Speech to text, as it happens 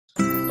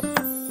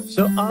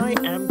So I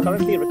am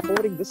currently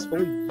recording this for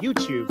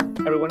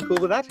YouTube. Everyone cool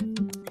with that?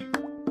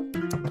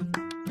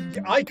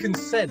 I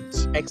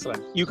consent.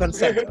 Excellent. You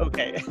consent.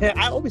 Okay.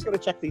 I always got to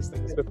check these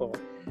things before.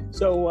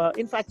 So,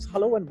 in fact,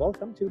 hello and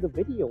welcome to the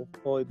video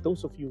for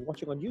those of you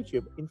watching on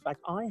YouTube. In fact,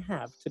 I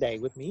have today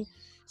with me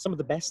some of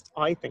the best,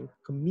 I think,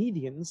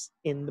 comedians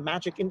in the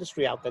magic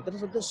industry out there.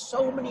 There's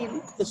so many,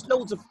 there's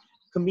loads of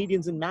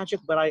comedians in magic,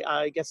 but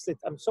I guess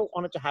I'm so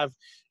honored to have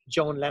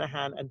John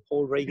Lenahan and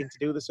Paul Regan to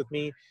do this with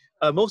me.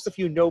 Most of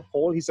you know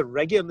Paul. He's a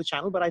regular on the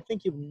channel, but I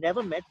think you've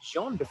never met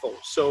John before.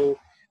 So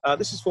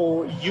this is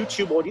for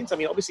YouTube audience. I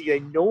mean, obviously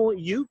they know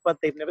you, but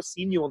they've never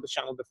seen you on the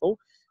channel before.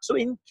 So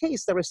in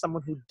case there is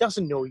someone who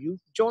doesn't know you,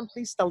 John,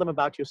 please tell them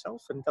about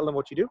yourself and tell them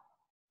what you do.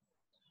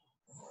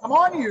 I'm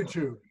on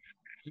YouTube.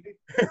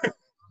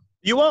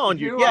 You are on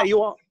YouTube. Yeah,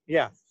 you are.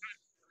 Yeah.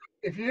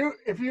 If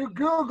you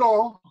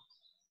Google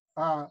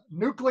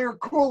nuclear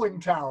cooling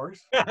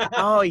towers.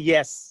 Oh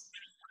yes.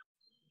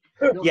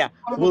 Yeah,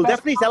 we'll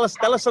definitely tell us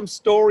some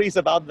stories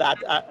about that.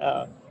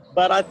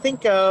 But I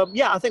think,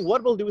 yeah, I think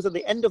what we'll do is at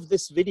the end of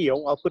this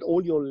video, I'll put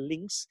all your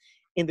links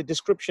in the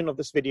description of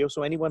this video.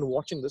 So anyone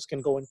watching this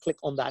can go and click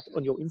on that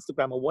on your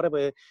Instagram or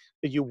whatever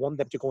that you want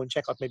them to go and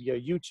check out, maybe your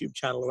YouTube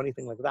channel or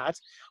anything like that.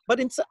 But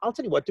I'll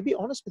tell you what, to be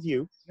honest with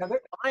you,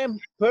 I am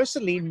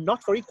personally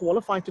not very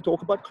qualified to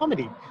talk about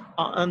comedy.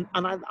 And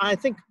I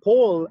think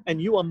Paul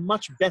and you are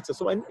much better.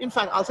 So in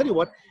fact, I'll tell you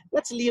what,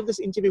 let's leave this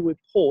interview with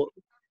Paul.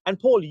 And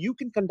Paul, you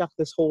can conduct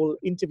this whole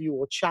interview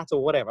or chat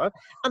or whatever,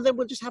 and then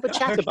we'll just have a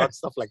chat about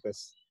stuff like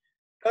this.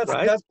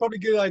 That's probably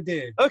a good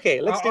idea. Okay,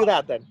 let's do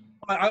that then.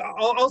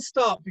 I'll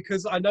start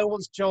because I know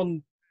once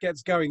John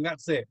gets going,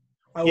 that's it.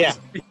 Yeah.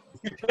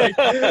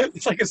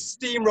 It's like a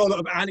steamroller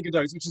of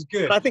anecdotes, which is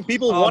good. But I think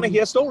people want to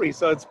hear stories,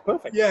 so it's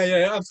perfect.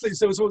 Yeah, absolutely.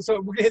 So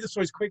we're going to hear the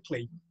stories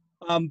quickly.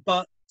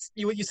 But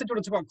you said you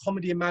want to talk about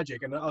comedy and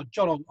magic, and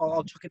John,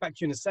 I'll chuck it back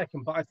to you in a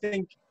second. But I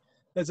think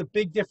there's a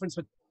big difference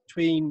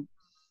between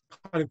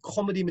kind of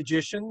comedy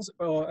magicians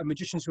or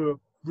magicians who are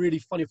really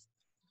funny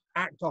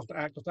act after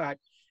act after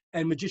act,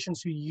 and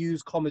magicians who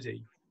use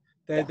comedy.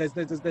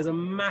 There's a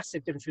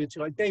massive difference between the two.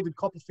 Like David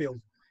Copperfield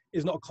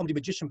is not a comedy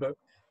magician, but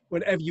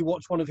whenever you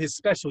watch one of his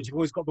specials, you've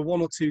always got the one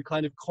or two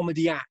kind of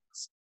comedy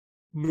acts,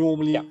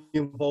 normally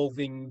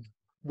involving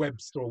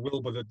Webster or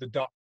Wilbur the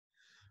duck,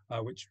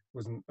 which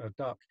wasn't a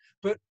duck.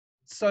 But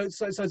so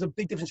there's a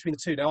big difference between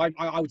the two. Now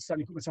I would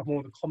certainly put myself more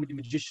in the comedy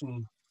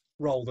magician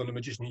role than a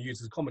magician who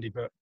uses comedy,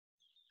 but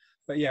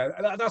yeah,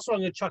 that's what I'm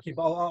going to chuck in.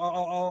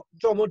 But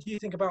John, what do you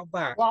think about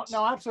that? Well,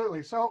 no,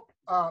 absolutely. So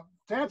to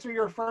answer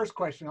your first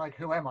question, like,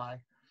 who am I?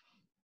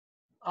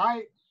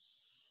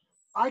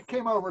 I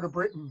came over to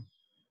Britain,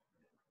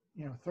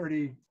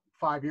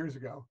 35 years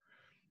ago,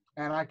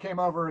 and I came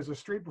over as a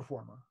street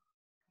performer.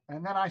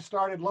 And then I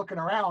started looking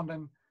around,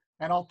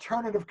 and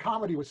alternative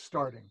comedy was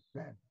starting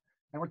then.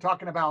 And we're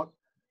talking about,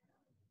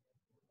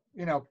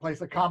 place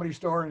the Comedy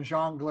Store and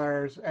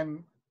Jongleurs,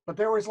 but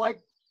there was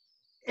like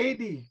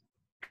 80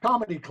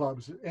 comedy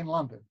clubs in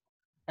London,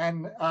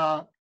 and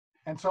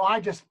so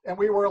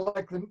we were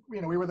like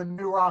we were the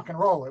new rock and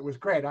roll. It was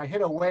great. I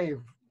hit a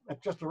wave at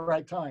just the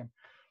right time,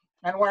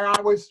 and where I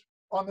was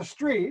on the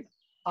street,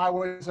 I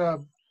was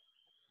a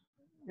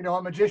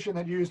magician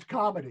that used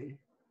comedy.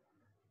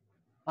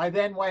 I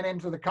then went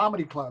into the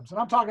comedy clubs,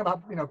 and I'm talking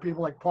about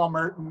people like Paul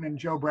Merton and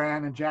Joe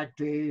Brand and Jack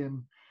D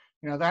and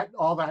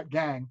all that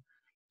gang.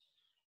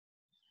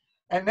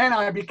 And then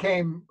I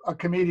became a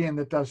comedian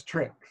that does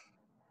tricks.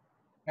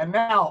 And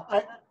now,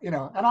 I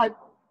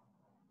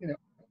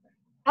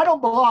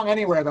don't belong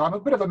anywhere, though. I'm a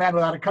bit of a man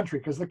without a country,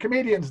 because the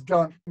comedians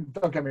don't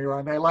get me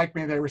wrong. They like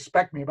me, they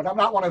respect me, but I'm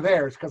not one of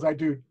theirs because I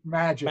do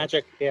magic.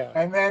 Magic, yeah.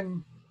 And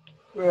then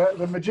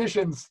the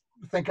magicians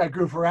think I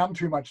goof around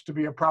too much to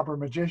be a proper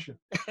magician.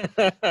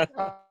 When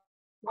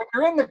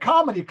you're in the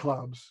comedy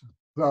clubs,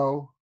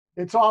 though,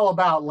 it's all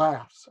about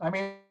laughs. I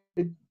mean,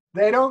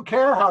 they don't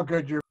care how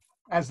good you're,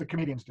 as the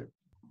comedians do.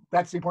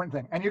 That's the important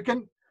thing. And you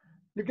can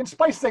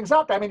spice things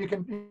up. I mean, you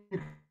can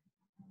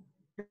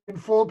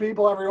fool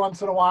people every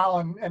once in a while,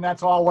 and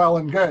that's all well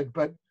and good.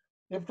 But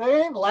if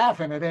they ain't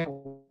laughing, it ain't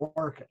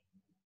working.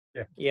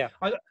 Yeah.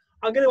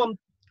 I'm going to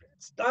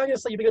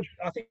say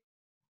I think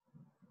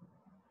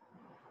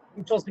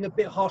John's being a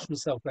bit harsh on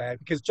himself there,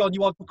 because John,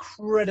 you are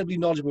incredibly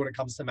knowledgeable when it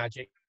comes to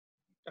magic.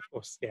 Of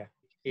course, yeah,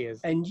 he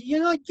is. And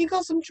you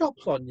got some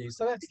chops on you,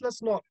 so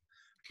let's not.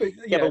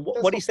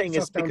 But what he's saying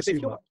is, because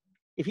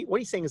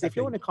what he's saying is, if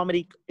you're in a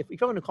comedy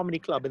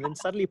club and then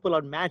suddenly pull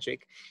out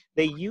magic,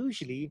 they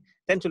usually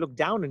tend to look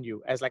down on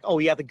you as like, oh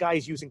yeah, the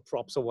guy's using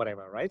props or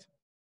whatever, right?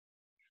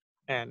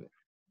 And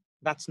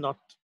that's not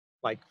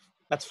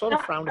that's sort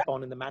of frowned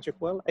upon in the magic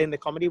world, in the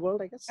comedy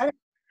world, I guess.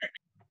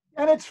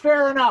 And it's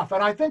fair enough.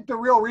 And I think the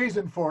real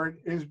reason for it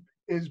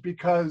is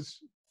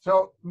because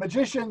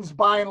magicians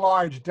by and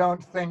large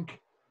don't think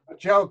a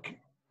joke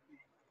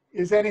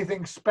is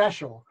anything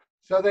special,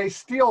 so they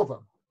steal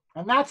them,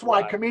 and that's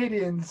why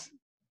comedians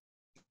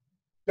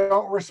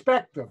don't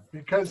respect them,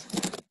 because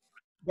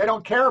they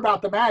don't care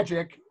about the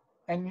magic,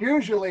 and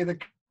usually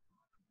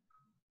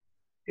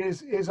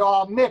is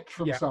all nicked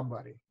from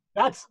somebody.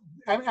 That's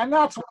and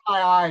that's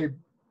why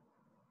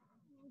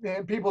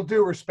people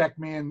do respect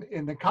me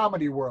in the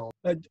comedy world.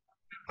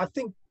 I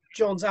think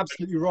John's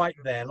absolutely right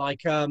there.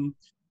 Like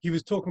he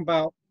was talking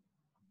about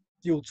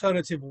the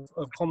alternative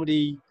of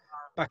comedy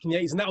back in the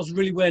 80s, and that was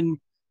really when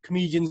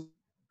comedians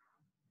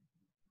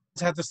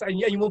had to say,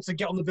 yeah, you want to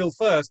get on the bill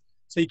first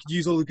so you could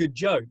use all the good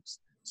jokes.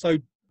 So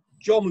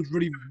John was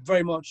really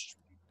very much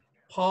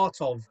part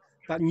of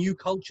that new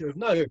culture of,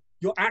 no,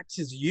 your act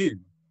is you.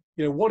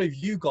 You know, what have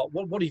you got?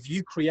 What have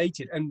you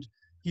created? And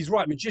he's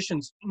right.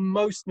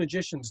 Most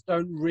magicians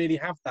don't really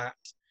have that.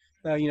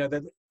 You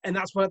know, and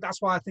that's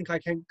why I think I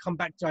can come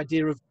back to the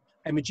idea of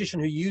a magician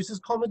who uses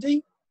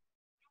comedy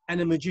and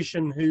a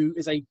magician who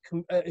is a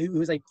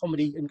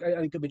comedy and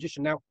a good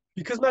magician. Now,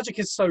 because magic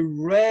is so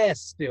rare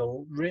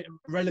still,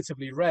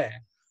 relatively rare,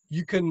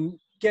 you can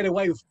get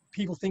away with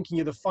people thinking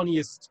you're the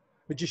funniest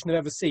magician they've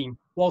ever seen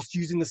whilst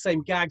using the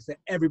same gags that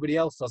everybody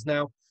else does.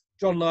 Now,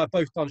 John and I have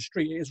both done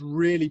street. It is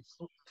really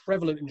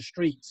prevalent in the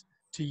streets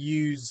to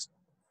use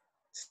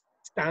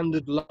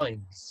standard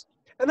lines.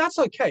 And that's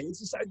okay. It's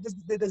just,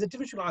 there's a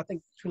difference, I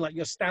think, between like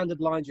your standard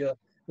lines,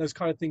 those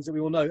kind of things that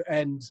we all know,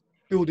 and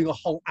building a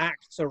whole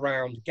act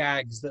around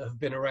gags that have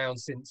been around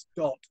since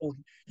Dot. Or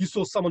you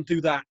saw someone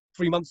do that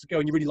 3 months ago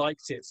and you really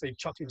liked it, so you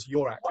chucked it into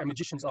your act. And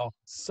magicians are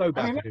so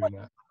bad at doing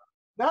that.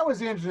 That was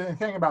the interesting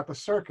thing about the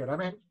circuit. I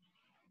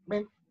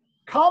mean,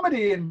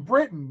 comedy in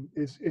Britain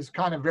is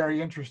kind of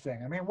very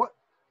interesting. I mean,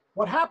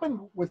 what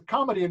happened with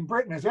comedy in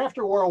Britain is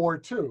after World War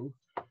II,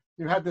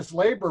 you had this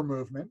labor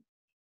movement,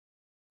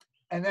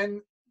 and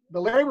then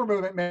the labor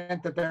movement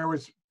meant that there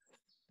was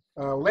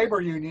labor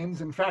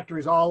unions and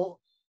factories all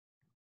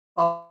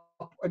up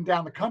and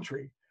down the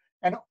country,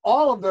 and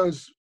all of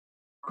those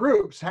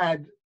groups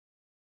had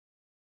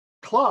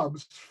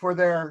clubs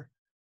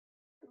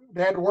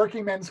they had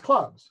working men's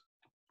clubs.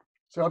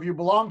 So if you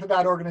belonged to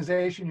that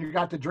organization, you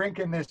got to drink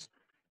in this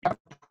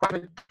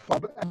private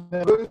club, and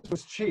the booze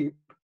was cheap,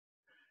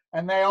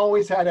 and they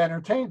always had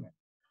entertainment.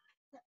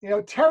 You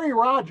know, Terry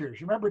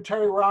Rogers, you remember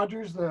Terry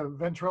Rogers, the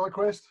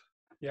ventriloquist?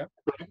 Yeah.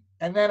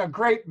 And then a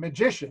great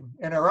magician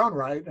in her own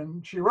right,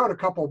 and she wrote a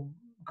couple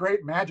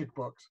great magic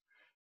books.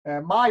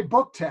 And my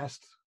book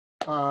test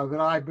that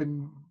I've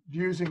been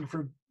using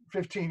for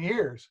 15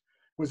 years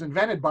was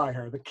invented by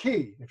her, The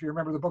Key. If you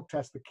remember the book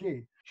test, The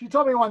Key. She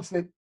told me once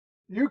that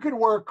you could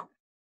work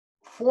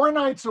 4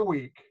 nights a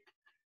week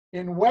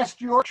in West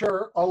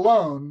Yorkshire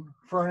alone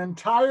for an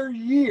entire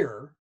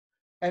year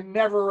and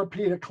never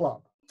repeat a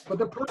club. But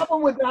the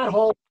problem with that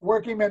whole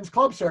working men's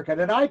club circuit,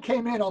 and I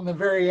came in on the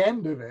very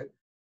end of it,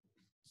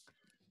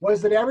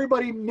 was that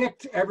everybody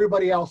nicked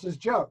everybody else's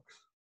jokes,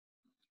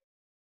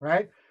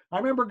 right? I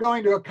remember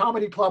going to a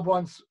comedy club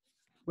once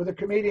with a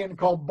comedian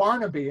called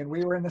Barnaby, and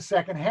we were in the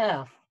second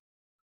half.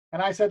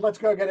 And I said, let's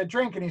go get a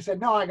drink. And he said,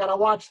 no, I got to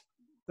watch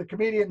the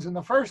comedians in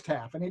the first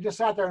half. And he just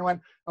sat there and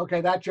went,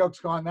 okay, that joke's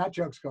gone, that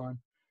joke's gone.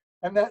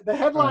 And the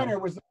headliner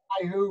was the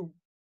guy who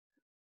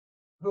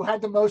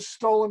had the most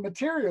stolen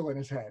material in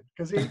his head,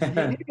 because he needed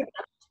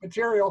that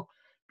material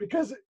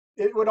because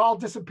it would all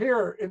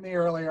disappear in the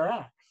earlier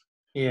acts.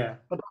 Yeah.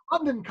 But the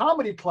London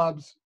comedy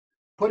clubs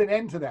put an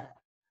end to that.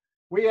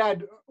 We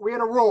had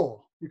a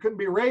rule. You couldn't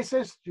be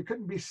racist, you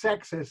couldn't be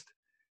sexist,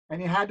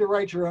 and you had to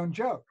write your own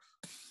jokes.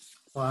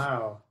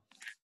 Wow.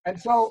 And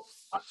so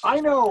I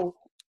know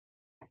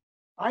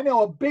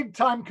a big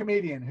time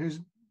comedian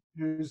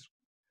who's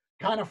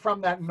kind of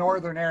from that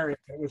northern area.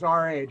 It was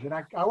our age, and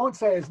I won't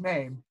say his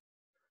name,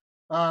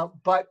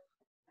 but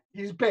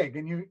he's big,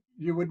 and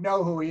you would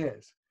know who he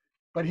is.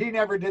 But he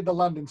never did the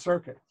London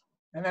circuit.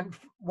 And then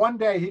one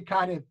day he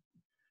kind of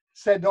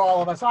said to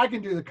all of us, I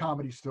can do the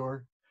Comedy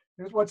Store.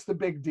 What's the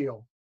big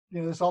deal?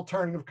 You know, this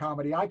alternative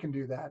comedy, I can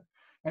do that.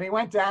 And he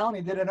went down,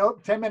 he did a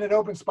 10-minute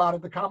open spot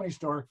at the Comedy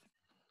Store.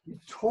 He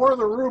tore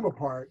the room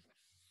apart.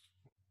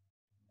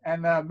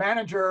 And the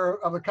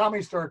manager of the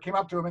Comedy Store came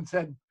up to him and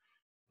said,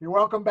 you're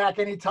welcome back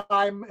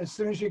anytime as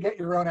soon as you get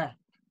your own act.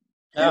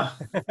 Oh.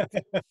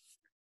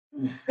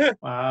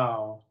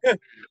 Wow.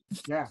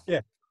 Yeah.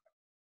 Yeah.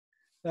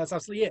 That's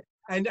absolutely it.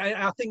 And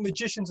I think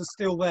magicians are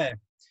still there.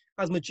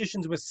 As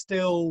magicians, we're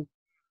still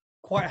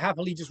quite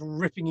happily just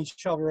ripping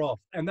each other off.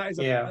 And that is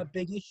a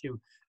big issue.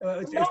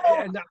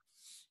 And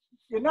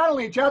not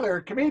only each other,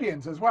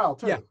 comedians as well,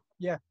 too.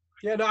 Yeah.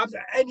 No,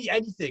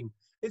 anything.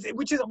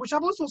 Which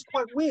I've also was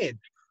quite weird,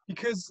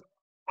 because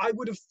I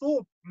would have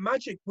thought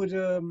magic would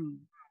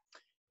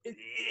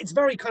it's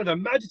very kind of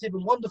imaginative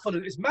and wonderful,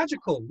 and it's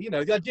magical. You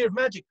know, the idea of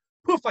magic,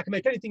 poof, I can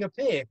make anything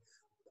appear.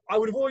 I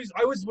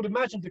always would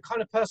imagine the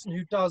kind of person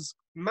who does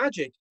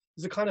magic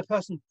is the kind of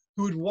person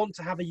who would want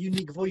to have a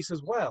unique voice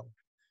as well.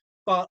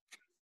 But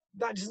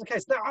that isn't the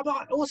case. Now,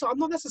 I'm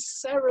not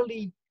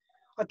necessarily,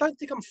 I don't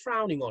think I'm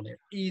frowning on it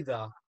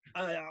either.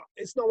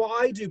 It's not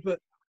what I do, but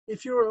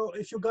if you're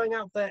going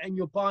out there and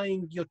you're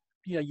buying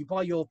you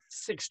buy your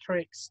 6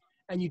 tricks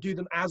and you do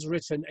them as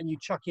written, and you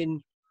chuck in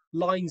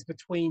lines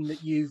between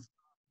that you've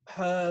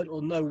heard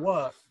or know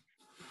work,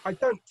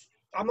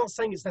 I'm not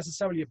saying it's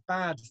necessarily a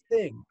bad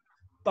thing,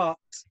 but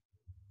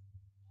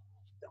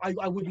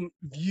I wouldn't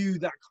view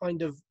that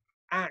kind of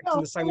act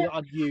in the same way that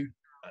I'd view,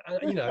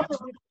 you know.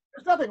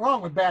 There's nothing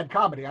wrong with bad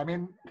comedy. I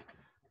mean,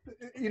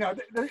 you know,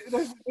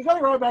 there's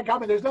nothing wrong with bad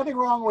comedy. There's nothing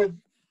wrong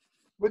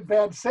with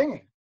bad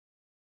singing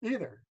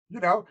either. You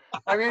know,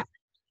 I mean,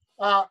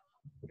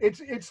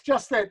 it's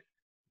just that,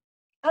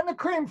 and the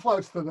cream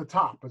floats to the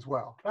top as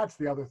well. That's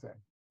the other thing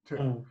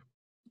too.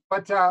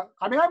 But I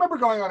mean, I remember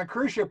going on a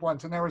cruise ship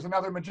once, and there was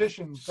another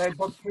magician. They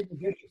booked 2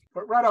 magicians,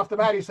 but right off the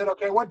bat, he said,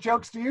 "Okay, what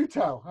jokes do you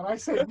tell?" And I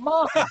said,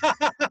 "Mom."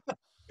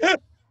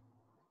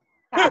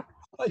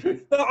 I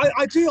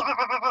do.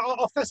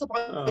 I'll fess up.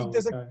 I think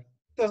there's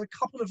a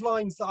couple of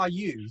lines that I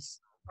use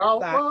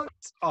that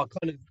are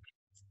kind of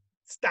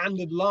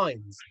standard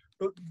lines,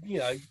 but you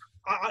know,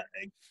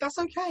 that's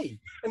okay.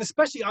 And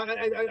especially,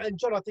 and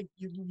John, I think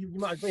you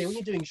might agree, when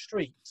you're doing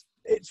street,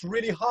 it's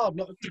really hard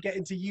not to get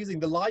into using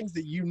the lines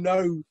that you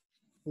know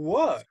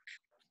work,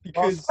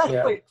 because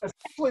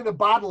especially the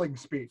bottling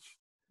speech.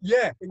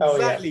 Yeah,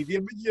 exactly.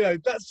 You know,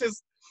 that's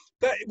just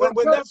that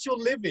when that's your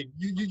living.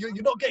 You're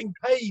not getting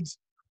paid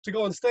to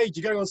go on stage.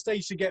 You're going on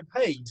stage to get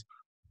paid.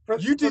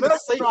 You do the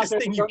safest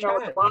thing you can.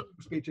 The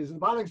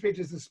bottling speech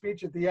is the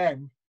speech at the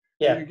end.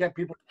 Yeah, you get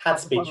people hat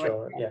speech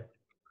yeah.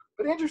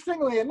 But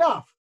interestingly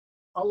enough,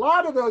 a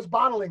lot of those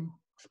bottling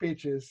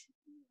speeches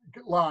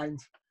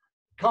lines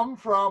come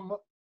from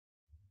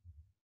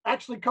a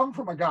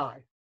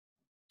guy.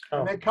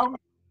 And they come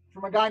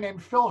from a guy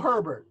named Phil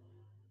Herbert.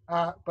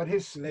 But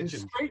his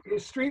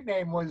street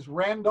name was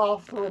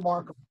Randolph the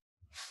Remarkable.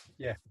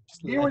 Yeah.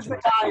 He was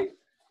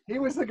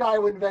the guy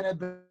who invented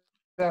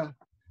the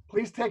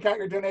 "please take out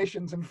your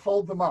donations and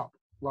fold them up"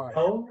 line.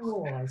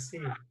 Oh, I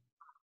see.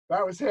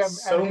 That was him.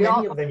 So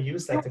many of them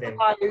use that today.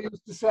 He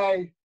used to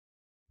say,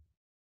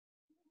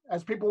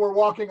 as people were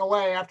walking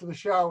away after the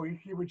show,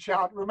 he would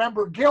shout,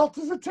 "Remember, guilt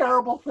is a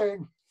terrible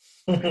thing."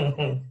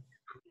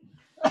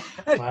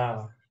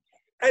 Wow.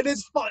 And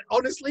it's fun.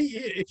 Honestly,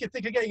 if you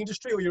think of getting into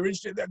street or you're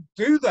interested,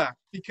 do that,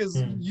 because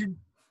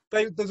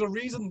there's a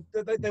reason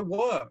that they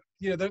work.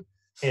 You know,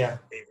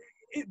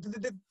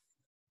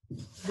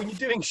 when you're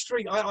doing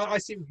street, I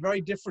see it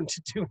very different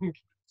to doing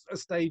a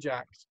stage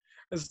act.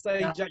 A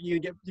stage act, you're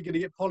going to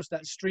get polished.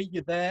 That street,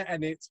 you're there,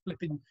 and it's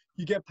flipping.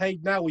 You get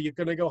paid now, or you're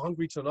going to go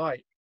hungry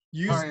tonight.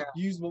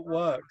 Use what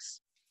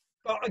works.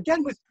 But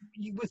again, with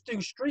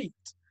doing street,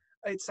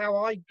 it's how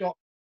I got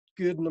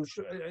good, and I'm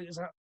sure it's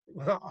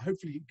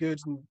hopefully good.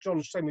 And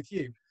John, same with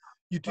you.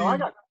 You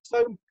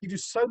do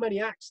so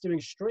many acts doing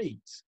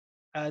street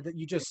that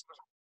you just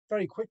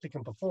very quickly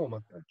can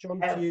perform. John,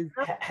 do you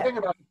think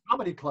about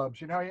comedy clubs?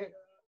 You know,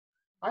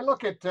 I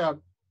look at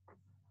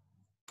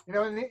you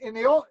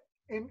know,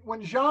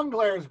 when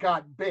jongleurs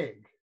got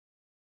big,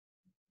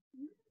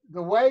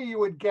 the way you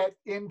would get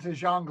into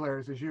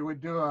jongleurs is you would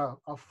do a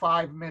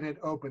 5-minute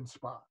open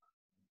spot,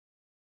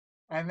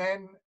 and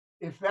then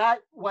if that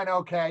went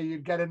okay,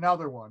 you'd get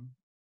another one,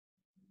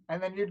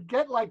 and then you'd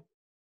get like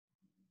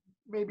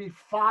maybe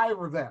 5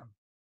 of them,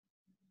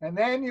 and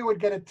then you would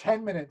get a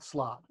 10-minute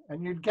slot,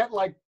 and you'd get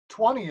like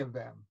 20 of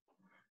them,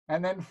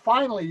 and then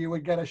finally you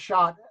would get a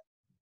shot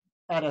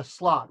at a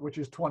slot, which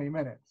is 20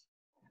 minutes.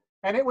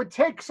 And it would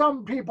take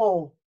some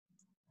people,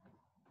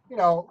 you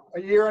know,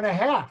 1.5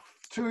 years,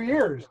 2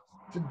 years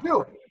to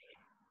do it,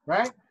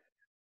 right?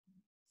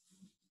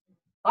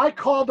 I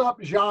called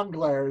up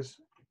jongleurs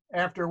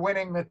after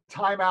winning the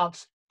Time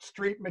Out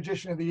Street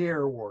Magician of the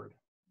Year award.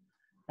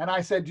 And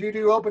I said, "Do you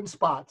do open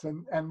spots?"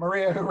 And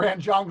Maria, who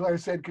ran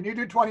jongleurs, said, "Can you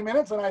do 20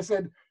 minutes?" And I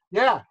said,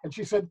 "Yeah." And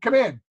she said, "Come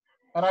in."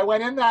 And I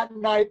went in that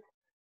night,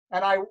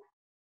 and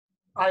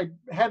I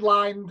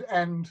headlined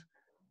and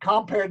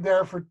compared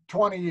there for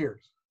 20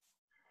 years.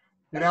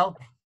 You know,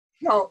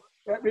 so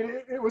I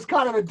mean, it was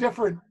kind of a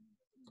different,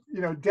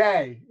 you know,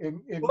 day.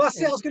 Well, that's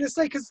it. I was going to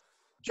say, because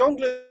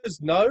jongleurs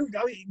know.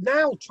 I mean,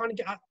 now trying to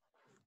get.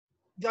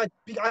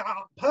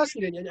 I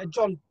personally, and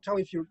John, tell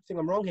me if you think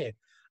I'm wrong here.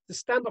 The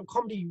stand-up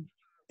comedy,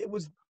 it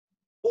was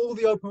all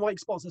the open mic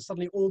spots that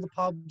suddenly all the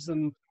pubs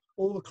and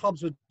all the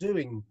clubs were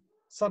doing.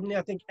 Suddenly,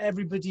 I think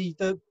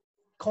the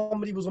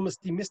comedy was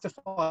almost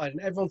demystified,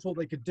 and everyone thought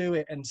they could do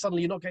it. And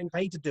suddenly, you're not getting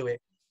paid to do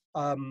it.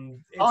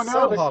 It's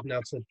so hard now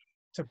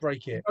to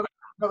break it.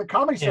 No, the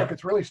comedy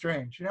circuit's really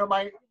strange. You know,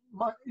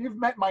 you've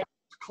met my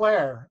niece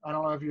Claire. I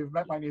don't know if you've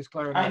met my niece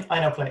Claire. I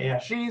know Claire, yeah.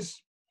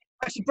 She's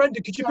actually,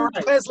 Brendan, could you put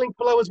Claire's link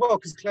below as well?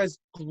 Because Claire's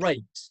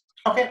great.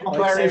 Okay,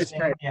 Claire is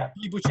great. Yeah.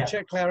 People should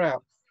check Claire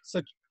out.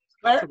 So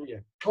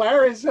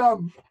Claire is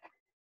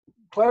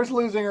Claire's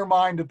losing her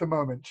mind at the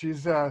moment.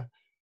 She's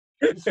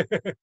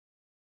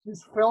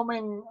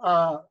filming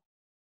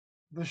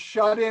the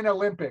Shut-In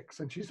Olympics,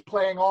 and she's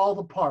playing all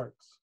the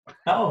parts.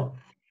 Oh,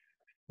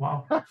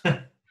 wow.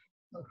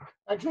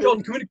 Actually,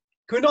 John, can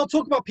we not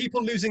talk about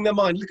people losing their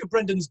mind? Look at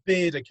Brendan's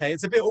beard, okay?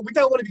 It's a bit. We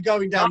don't want to be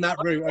going down that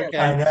route, okay?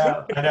 I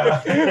know.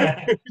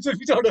 So if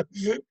you don't know.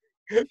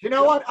 You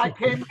know what? I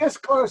came this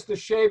close to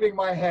shaving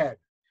my head.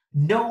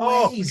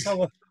 No ways.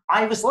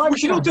 I was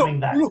thinking of doing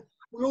that.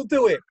 We'll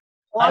do it.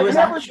 Well, I was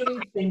actually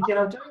thinking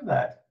of doing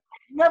that.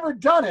 Never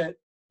done it,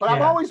 but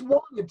I've always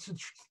wanted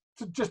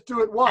to just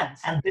do it once.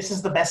 And this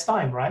is the best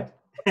time, right?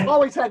 I've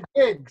always had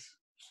gigs.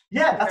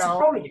 Yeah, that's the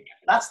problem.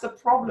 That's the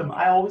problem.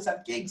 I always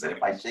have gigs, and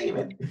if I shave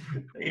it,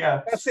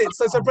 yeah. That's it.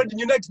 So Brendan,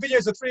 your next video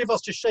is the three of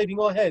us just shaving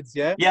our heads,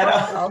 yeah? Yeah.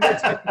 No.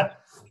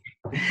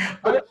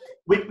 But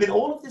with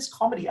all of this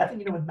comedy, I think,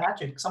 you know, with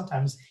magic,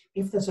 sometimes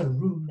if there's a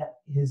room that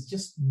is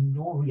just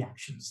no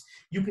reactions,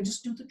 you can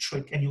just do the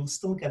trick and you'll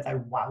still get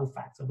that wow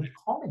factor. With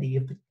comedy,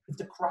 if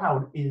the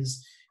crowd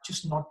is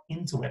just not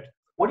into it,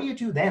 what do you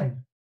do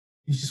then?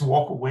 You just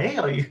walk away,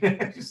 or you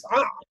just...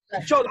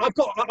 John, I'm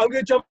going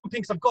to jump in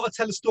because I've got to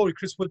tell a story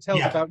Chris Wood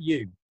tells about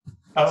you.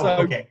 Oh,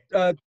 so, okay.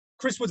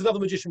 Chris Wood's another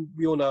magician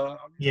we all know.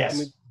 Yes. I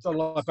mean, John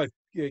and I both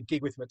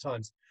gig with him at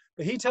times.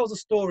 But he tells a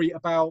story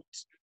about,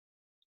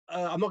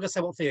 I'm not going to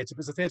say what theatre, but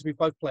it's a theatre we've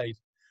both played,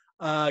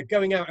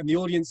 going out and the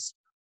audience,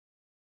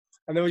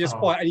 and they were just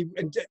quiet,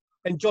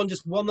 and John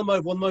just won them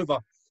over.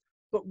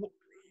 But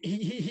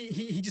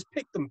he just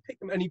picked them,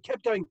 and he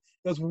kept going.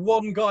 There was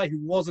one guy who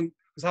was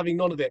having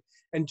none of it,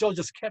 and John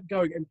just kept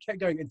going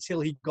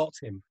until he got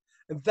him.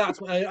 And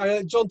that's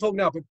what John talk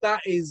now, but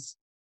that is,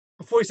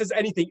 before he says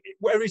anything,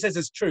 whatever he says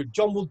is true.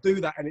 John will do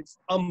that, and it's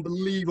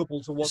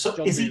unbelievable to watch. So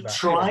John is he do that.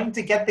 trying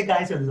to get the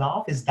guy to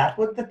laugh? Is that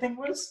what the thing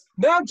was?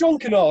 Now John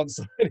can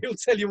answer, and he'll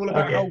tell you all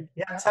about how.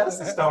 Yeah, tell us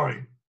the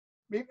story.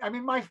 I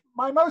mean, my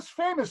most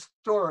famous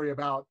story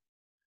about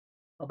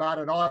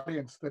an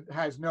audience that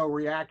has no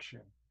reaction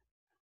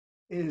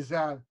is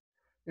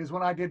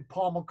when I did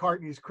Paul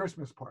McCartney's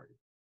Christmas party.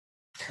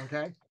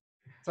 Okay,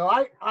 so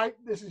I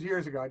this is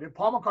years ago. I did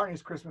Paul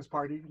McCartney's Christmas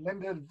party.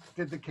 Linda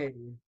did the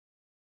catering,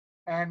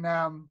 and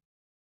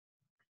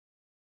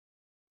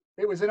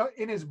it was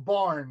in his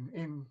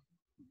barn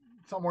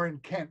somewhere in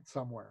Kent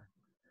somewhere.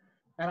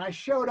 And I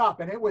showed up,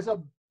 and it was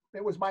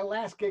my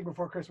last gig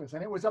before Christmas,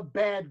 and it was a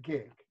bad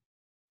gig,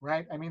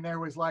 right? I mean, it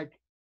was one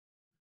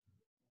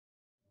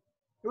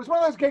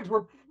of those gigs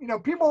where, you know,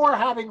 people were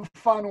having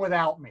fun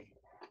without me,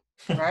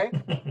 right?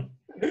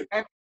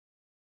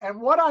 And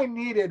what I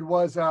needed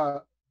was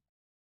a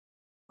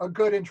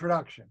good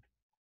introduction,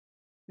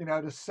 you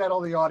know, to settle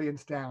the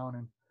audience down.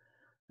 And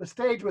the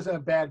stage was in a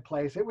bad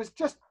place. It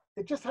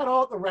just had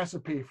all the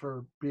recipe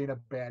for being a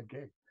bad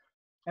gig.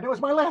 And it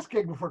was my last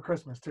gig before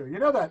Christmas too. You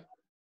know that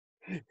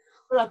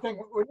thing,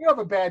 when you have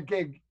a bad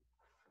gig,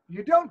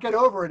 you don't get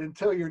over it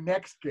until your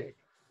next gig.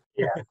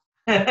 Yeah.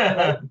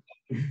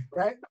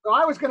 Right? So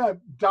I was going to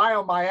die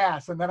on my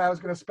ass, and then I was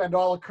going to spend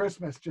all of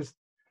Christmas just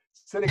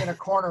sitting in a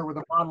corner with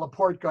a bottle of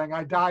port going,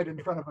 I died in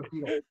front of a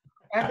beetle.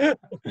 And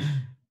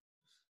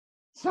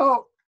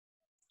so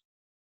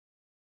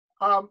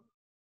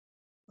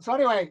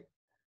anyway,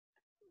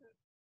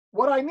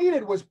 what I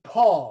needed was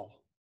Paul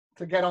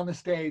to get on the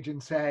stage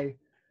and say,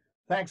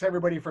 thanks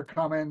everybody for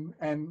coming,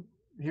 and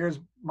here's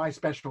my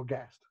special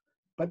guest.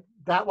 But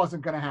that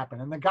wasn't going to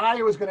happen. And the guy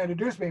who was going to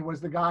introduce me was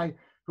the guy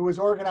who was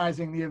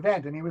organizing the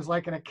event, and he was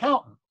like an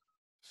accountant.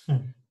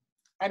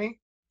 And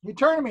he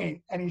turned to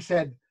me and he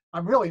said,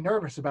 I'm really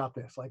nervous about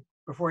this, like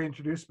before he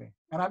introduced me.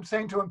 And I'm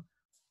saying to him,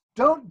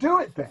 don't do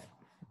it then.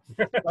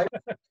 Like,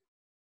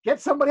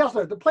 get somebody else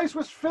there. The place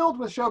was filled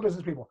with show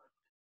business people.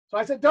 So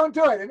I said, don't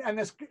do it. And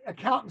this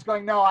accountant's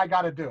going, no, I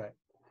got to do it.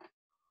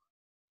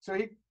 So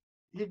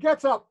he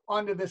gets up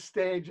onto this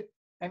stage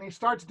and he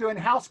starts doing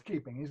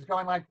housekeeping. He's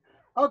going like,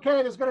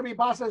 okay, there's going to be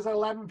buses at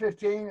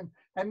 11:15,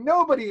 and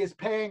nobody is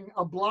paying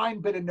a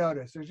blind bit of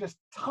notice. There's just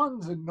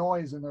tons of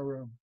noise in the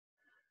room.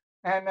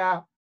 And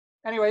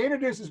anyway, he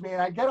introduces me,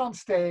 and I get on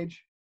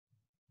stage.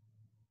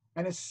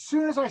 And as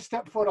soon as I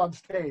step foot on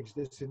stage,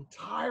 this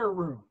entire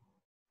room,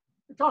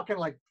 we're talking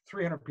like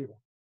 300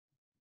 people,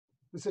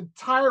 this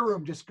entire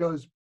room just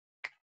goes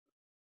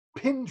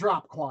pin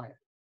drop quiet,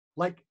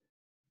 like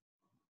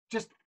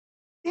just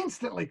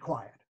instantly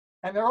quiet.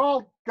 And they're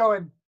all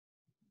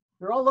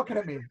looking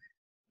at me.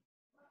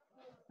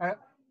 And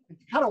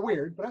it's kind of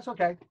weird, but that's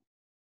okay.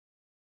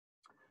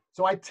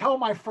 So I tell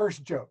my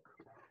first joke,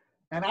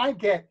 and I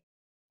get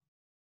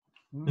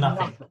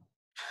nothing.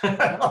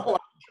 Oh,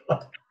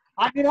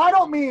 I mean, I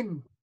don't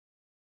mean,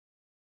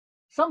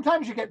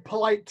 sometimes you get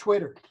polite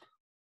Twitter,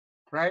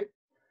 right?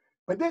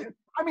 But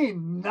I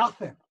mean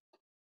nothing,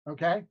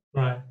 okay?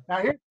 right.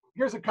 Now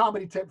here's a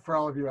comedy tip for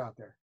all of you out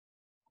there.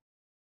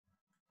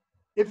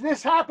 If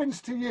this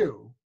happens to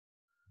you,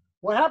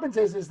 what happens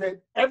is that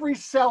every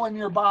cell in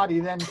your body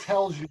then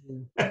tells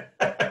you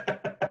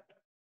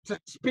to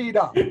speed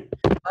up,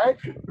 right?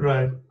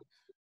 Right.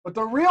 But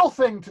the real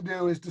thing to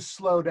do is to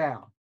slow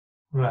down.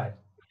 Right.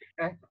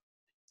 Okay?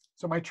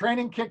 So my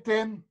training kicked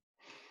in.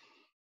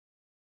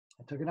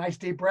 I took a nice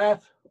deep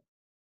breath,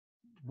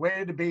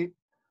 waited to beat,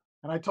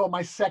 and I told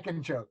my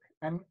second joke.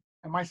 And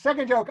my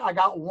second joke, I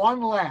got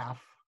one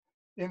laugh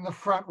in the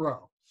front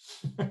row.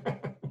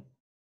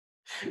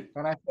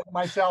 And I said to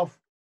myself,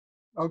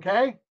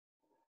 okay,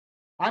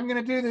 I'm going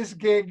to do this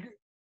gig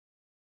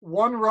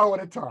one row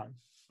at a time.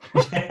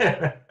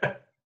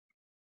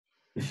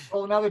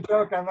 Told another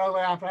joke, another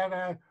laugh, and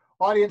the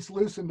audience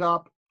loosened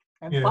up.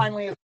 And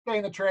finally, as I say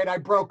in the trade, I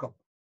broke them.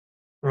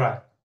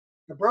 Right.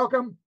 I broke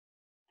them.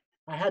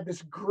 I had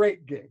this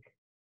great gig.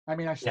 I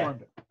mean, I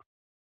stormed it.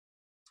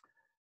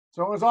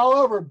 So it was all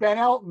over. Ben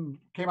Elton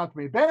came up to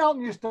me. Ben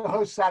Elton used to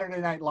host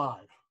Saturday Night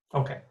Live.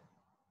 Okay.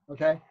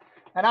 Okay.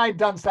 And I'd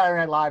done Saturday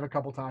Night Live a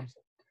couple times.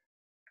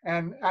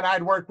 And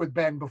I'd worked with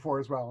Ben before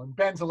as well. And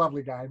Ben's a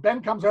lovely guy.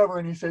 Ben comes over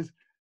and he says,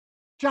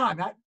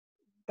 John,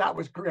 that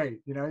was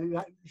great. You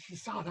know, she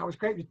saw that was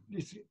great.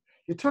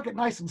 You took it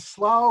nice and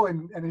slow.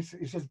 And he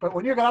says, but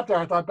when you got up there,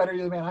 I thought better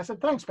you than me. And I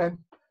said, thanks, Ben.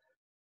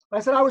 I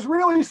said, I was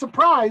really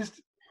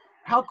surprised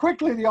how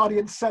quickly the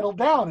audience settled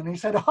down. And he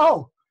said,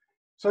 oh,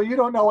 so you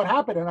don't know what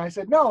happened? And I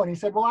said, no. And he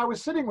said, well, I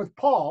was sitting with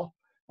Paul.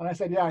 And I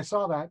said, yeah, I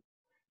saw that.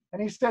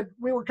 And he said,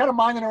 we were kind of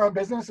minding our own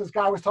business. This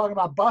guy was talking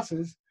about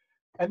buses.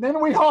 And then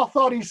we all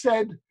thought he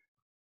said,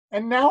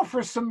 and now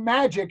for some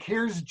magic,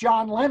 here's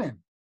John Lennon.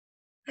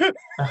 So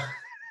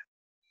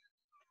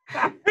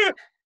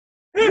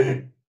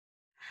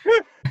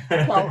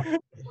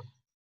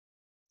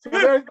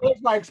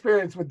there's my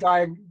experience with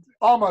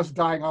almost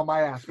dying on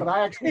my ass, but I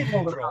actually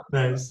pulled it off.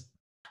 Nice.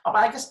 But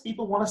I guess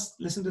people want to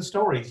listen to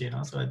stories, you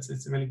know, so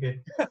it's really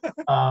good.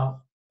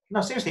 No,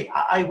 seriously,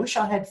 I wish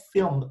I had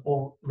filmed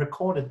or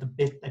recorded the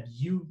bit that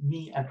you,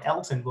 me, and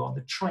Elton were on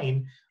the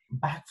train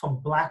back from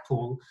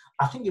Blackpool.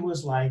 I think it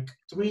was like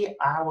 3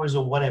 hours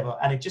or whatever,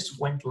 and it just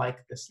went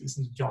like this.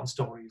 Listen to John's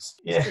stories.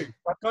 Yeah.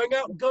 Going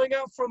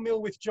out for a meal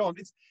with John.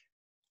 It's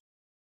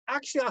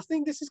actually, I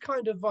think this is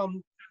kind of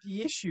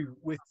the issue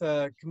with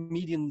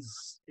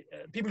comedians,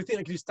 people who think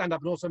they can do stand up,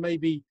 and also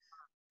maybe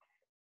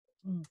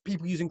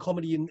people using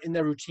comedy in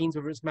their routines,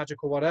 whether it's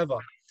magic or whatever.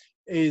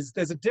 Is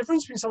there's a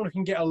difference between someone who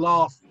can get a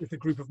laugh with a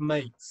group of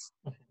mates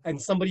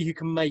and somebody who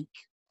can make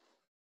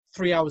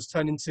 3 hours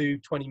turn into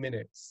 20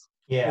 minutes.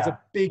 Yeah, there's a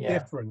big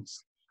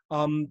difference.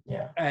 And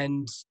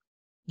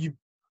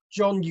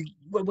John,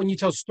 when you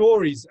tell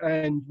stories,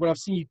 and when I've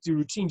seen you do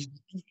routines,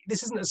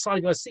 this isn't a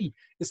side I see.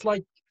 It's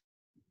like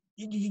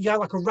you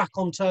have like a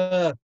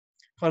raconteur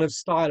kind of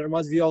style. It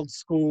reminds me of the old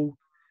school,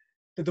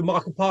 the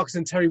Michael Parkes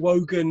and Terry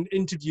Wogan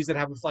interviews that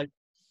have with, like,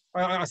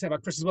 I say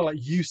about Chris as well, like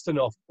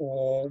Ustinov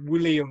or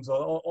Williams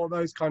or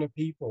those kind of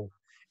people.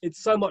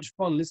 It's so much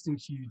fun listening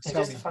to you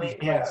tell these funny,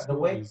 great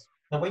stories.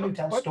 The way you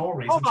tell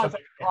stories.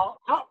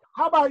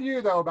 How about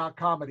you, though, about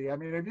comedy? I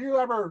mean, have you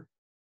ever,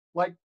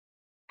 like,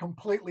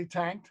 completely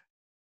tanked?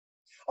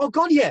 Oh,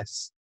 God,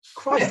 yes.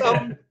 Christ.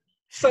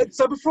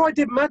 So before I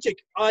did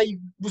magic, I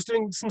was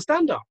doing some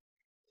stand-up.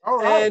 Oh,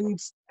 right.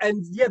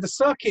 And yeah, the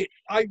circuit,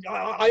 I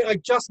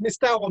just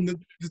missed out on the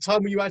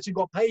time when you actually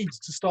got paid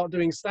to start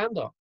doing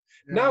stand-up.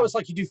 Yeah. Now it's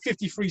like you do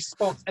 53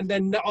 spots, and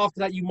then after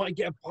that you might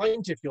get a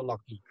pint if you're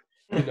lucky,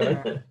 you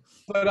know.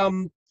 But I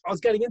was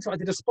getting into it. I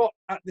did a spot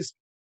at this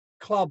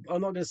club.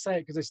 I'm not going to say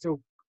it because they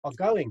still are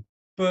going,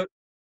 but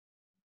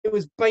it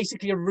was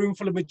basically a room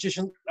full of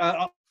magicians,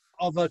 of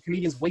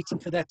comedians waiting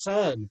for their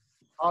turn.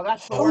 Oh,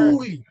 that's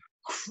holy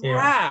crap!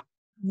 Yeah.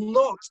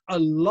 Not a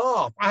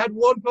laugh. I had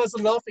one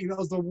person laughing. That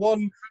was the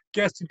one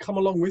guest who'd come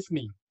along with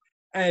me.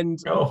 And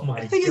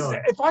the thing is,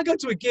 if I go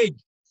to a gig,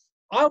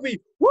 I'll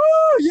be, woo,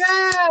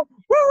 yeah,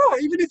 woo,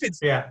 even if it's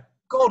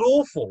god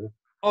awful,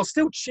 I'll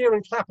still cheer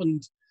and clap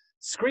and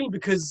scream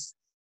because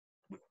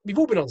we've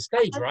all been on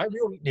stage, right?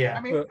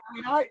 I mean,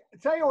 I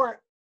tell you what,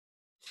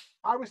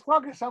 I was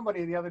talking to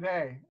somebody the other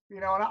day, you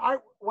know, and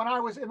when I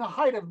was in the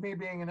height of me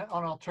being an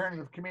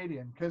alternative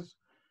comedian, because,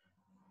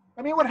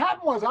 I mean, what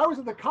happened was I was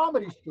at the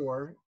Comedy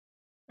Store,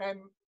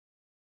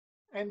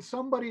 and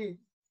somebody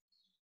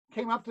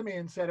came up to me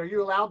and said, "Are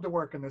you allowed to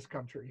work in this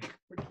country?"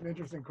 Which is an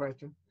interesting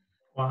question.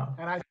 Wow.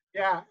 And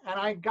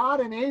I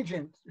got an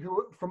agent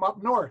who from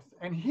up north,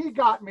 and he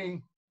got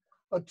me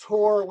a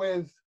tour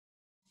with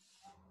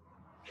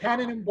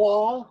Cannon and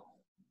Ball,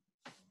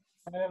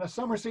 and in a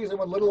summer season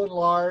with Little and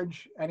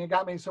Large, and he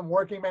got me some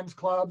working men's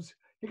clubs.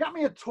 He got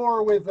me a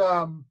tour with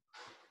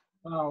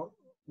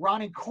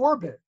Ronnie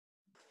Corbett.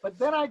 But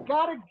then I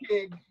got a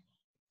gig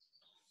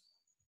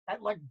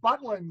at like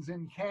Butlins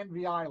in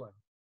Canvey Island.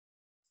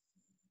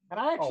 And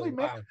I actually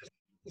mentioned this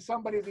to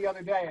somebody the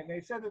other day, and they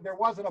said that there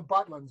wasn't a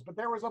Butlins, but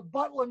there was a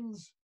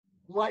Butlins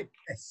like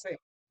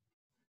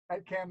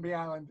at Canvey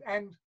Island.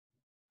 And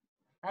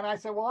I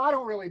said, well, I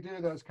don't really do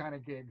those kind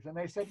of gigs. And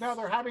they said, no,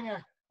 they're having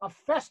a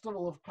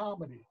festival of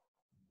comedy.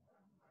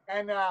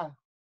 And I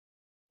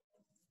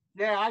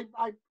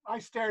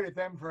stared at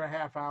them for a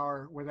half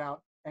hour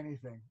without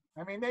anything.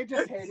 I mean, they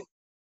just hated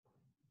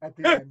at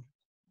the end.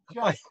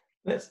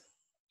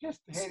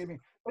 Just hated me.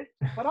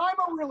 But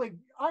I'm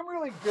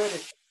really good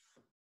at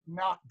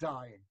not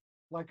dying.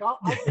 Like I'll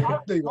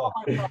call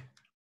myself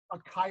a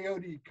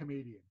coyote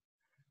comedian.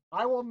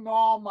 I will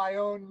gnaw my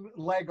own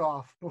leg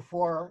off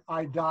before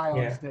I die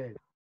on stage.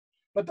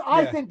 But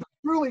I think the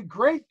truly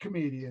great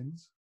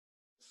comedians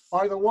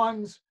are the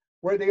ones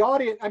where the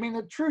audience, I mean,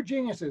 the true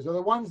geniuses are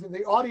the ones that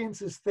the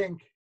audiences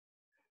think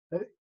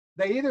that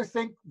they either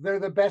think they're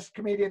the best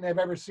comedian they've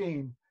ever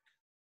seen,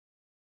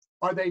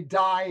 or they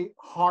die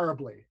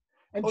horribly.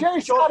 And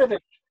Jerry Sadovich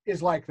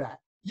is like that.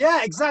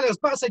 Yeah, exactly. I was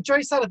about to say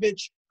Jerry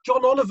Sadovich,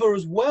 John Oliver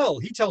as well.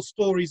 He tells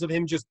stories of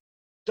him just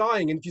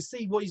dying. And if you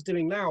see what he's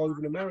doing now over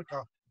in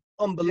America,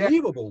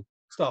 unbelievable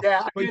stuff.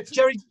 Yeah, but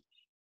Jerry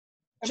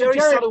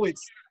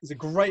Sadowitz is a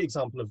great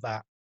example of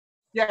that.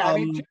 Yeah, I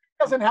mean, Jerry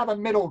doesn't have a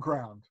middle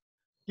ground.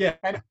 Yeah,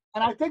 and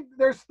I think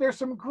there's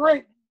some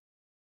great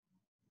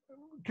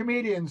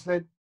comedians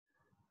that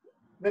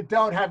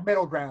don't have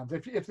middle grounds.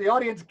 If the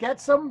audience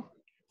gets them,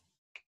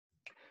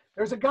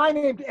 there's a guy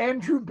named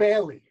Andrew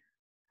Bailey,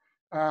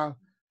 and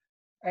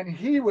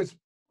he was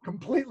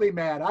completely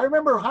mad. I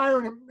remember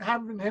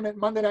having him at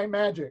Monday Night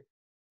Magic,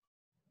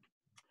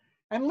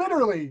 and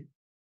literally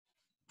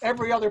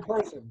every other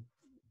person,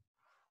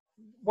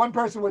 one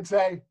person would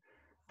say,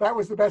 "That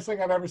was the best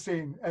thing I've ever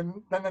seen,"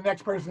 and then the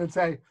next person would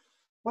say,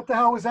 "What the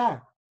hell was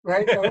that?"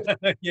 Right?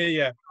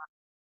 yeah.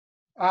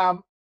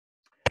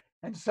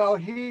 And so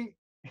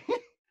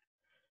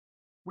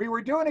we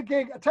were doing a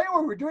gig. I'll tell you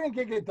what, we were doing a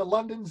gig at the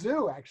London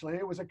Zoo, actually.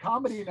 It was a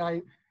comedy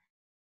night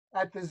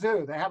at the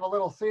zoo. They have a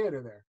little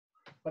theater there.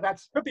 But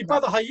that's Could be by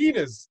the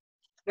hyenas.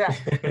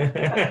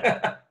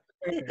 Yeah.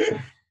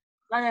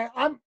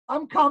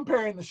 I'm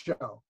comparing the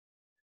show.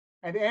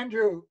 And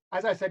Andrew,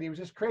 as I said, he was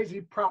this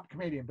crazy prop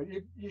comedian. But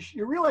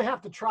you really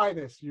have to try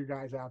this, you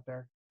guys out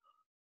there.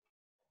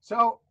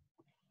 So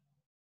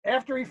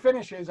after he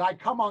finishes, I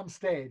come on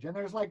stage, and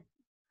there's like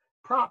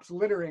props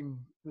littering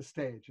the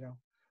stage, you know.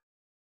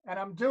 And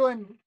I'm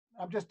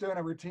just doing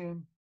a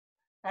routine,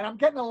 and I'm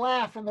getting a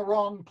laugh in the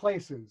wrong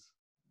places,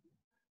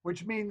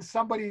 which means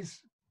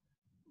somebody's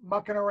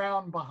mucking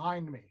around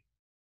behind me,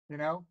 you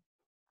know.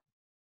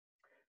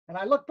 And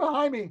I look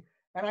behind me,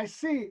 and I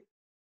see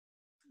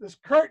this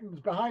curtain's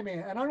behind me,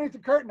 and underneath the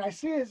curtain, I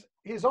see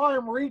his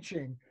arm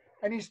reaching,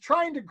 and he's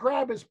trying to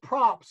grab his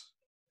props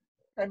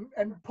and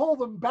pull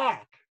them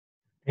back.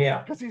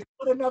 Yeah. Because he's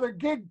got another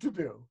gig to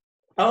do.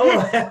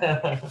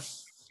 Oh.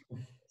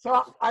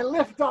 So I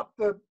lift up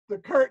the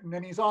curtain,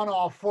 and he's on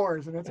all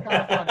fours, and it's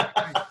kind of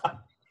funny.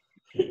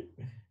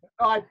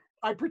 So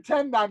I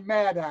pretend I'm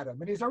mad at him,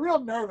 and he's a real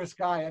nervous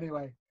guy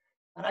anyway.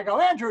 And I go,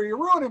 "Andrew, you're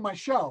ruining my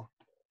show."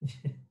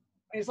 And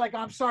he's like,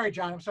 "I'm sorry,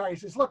 John, I'm sorry." He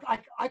says, "Look,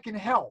 I can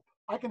help.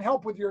 I can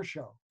help with your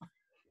show."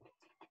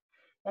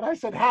 And I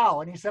said,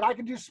 "How?" And he said, "I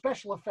can do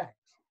special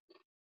effects."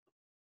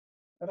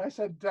 And I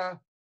said,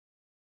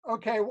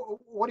 "Okay,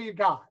 what do you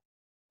got?"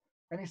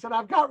 And he said,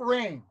 "I've got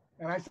rain."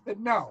 And I said,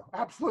 "No,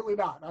 absolutely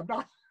not. I'm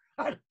not.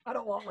 I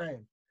don't want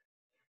rain."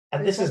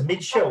 And this is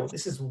mid-show.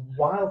 This is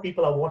while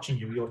people are watching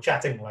you. You're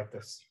chatting like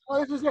this. Oh,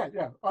 this is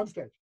yeah, on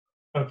stage.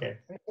 Okay.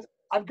 And he says,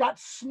 "I've got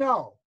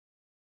snow."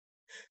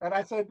 And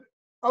I said,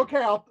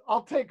 "Okay,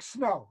 I'll take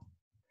snow."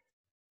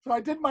 So I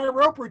did my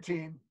rope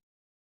routine.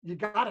 You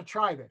got to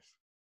try this.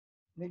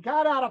 And he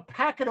got out a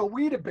packet of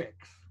Weetabix,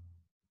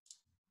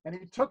 and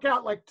he took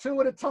out like 2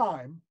 at a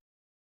time,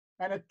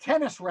 and a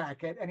tennis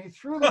racket, and he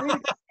threw the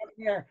Weetabix in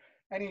the air,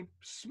 and he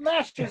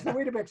smashes the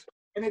Weetabix,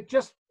 and it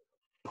just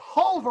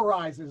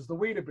pulverizes the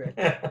Weetabix.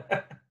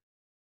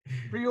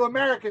 For you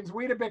Americans,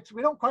 Weetabix,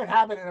 we don't quite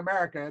have it in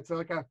America. It's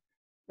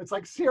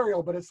like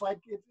cereal, but it's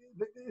like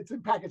it's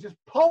in pack. It just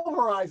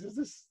pulverizes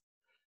this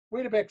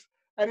Weetabix,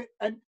 and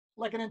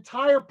like an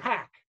entire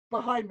pack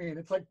behind me, and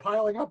it's like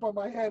piling up on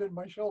my head and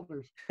my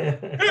shoulders.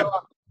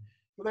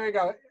 So there you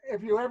go.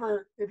 If you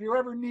ever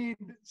need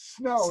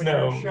snow in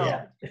your show,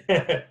 yeah.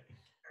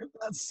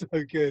 That's so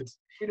good.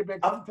 Weetabix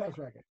and tennis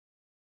racket.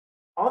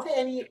 Are there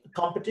any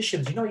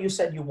competitions? You know, you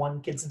said you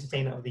won Kids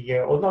Entertainer of the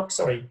Year, or not?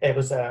 Sorry, it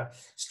was a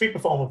Street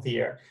Performer of the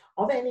Year.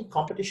 Are there any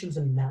competitions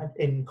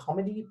in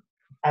comedy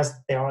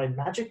as there are in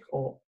magic?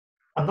 Or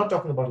I'm not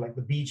talking about like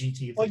the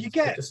BGT. Well, you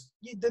get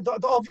the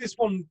obvious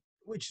one,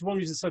 which is one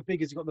reason it's so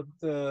big, is you got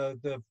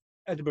the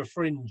Edinburgh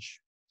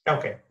Fringe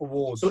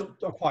Awards. So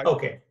are quite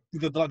okay.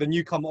 Like the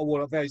newcomer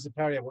award up there is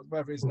Superior,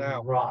 whatever it is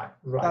now. Right.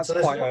 That's so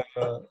there's quite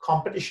a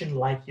competition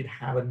like you'd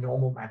have a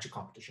normal magic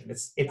competition.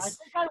 It's I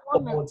think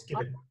awards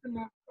given.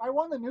 I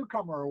won the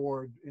newcomer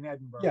award in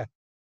Edinburgh. Yeah.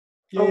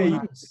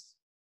 Nice.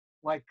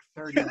 Like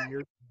 30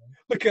 years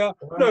ago.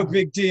 Look, no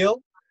big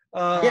deal.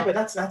 Yeah, but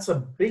that's a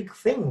big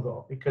thing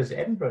though, because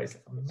Edinburgh is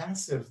a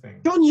massive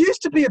thing. John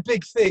used to be a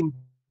big thing.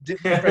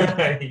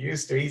 He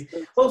used to.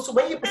 Well, so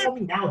where are you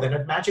performing now then?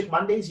 At Magic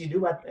Mondays you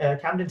do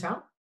at Camden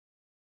Town?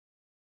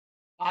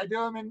 I do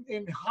them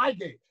in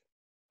Highgate.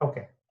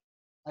 Okay.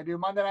 I do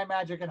Monday Night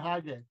Magic in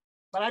Highgate.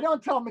 But I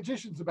don't tell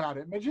magicians about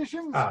it.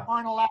 Magicians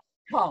aren't allowed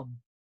to come.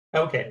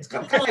 Okay. It's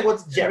kind of like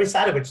what Jerry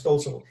Sadowitz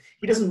also.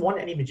 He doesn't want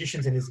any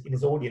magicians in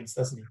his audience,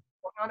 doesn't he?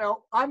 Well,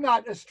 no, I'm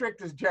not as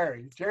strict as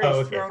Jerry.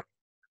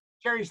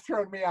 Jerry's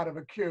thrown me out of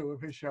a queue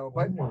of his show.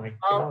 But oh my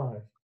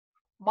God.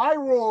 My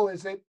rule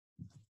is that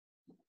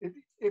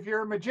if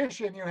you're a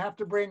magician,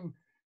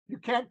 you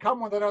can't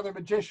come with another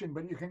magician,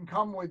 but you can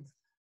come with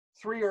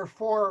 3 or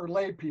 4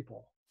 lay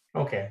people.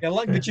 Okay. Yeah,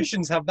 like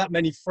magicians have that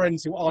many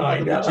friends who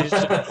aren't magicians.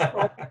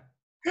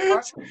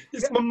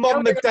 It's my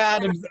mum, my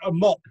dad, and a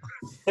mop.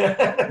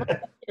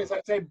 As I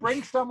say,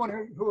 bring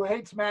someone who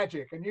hates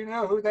magic, and you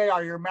know who they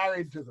are. You're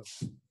married to them.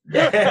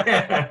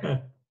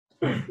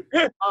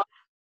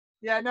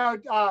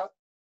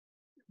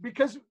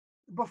 Because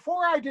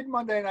before I did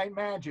Monday Night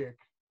Magic,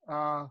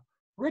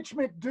 Rich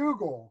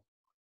McDougall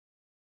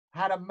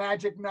had a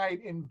magic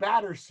night in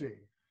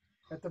Battersea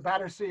at the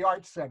Battersea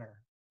Arts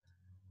Center.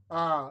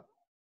 I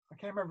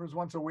can't remember if it was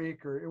once a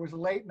week or it was a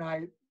late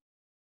night.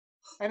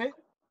 And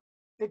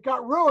it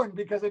got ruined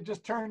because it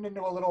just turned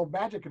into a little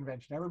magic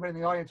convention. Everybody in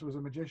the audience was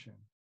a magician.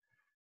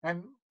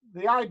 And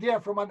the idea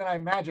for Monday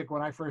Night Magic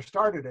when I first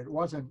started it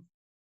wasn't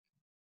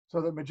so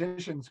that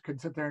magicians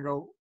could sit there and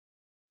go,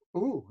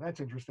 ooh, that's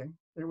interesting.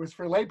 It was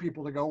for lay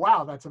people to go,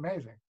 wow, that's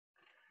amazing.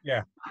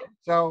 Yeah.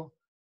 So,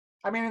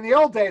 I mean, in the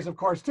old days, of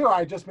course, too, I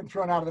had just been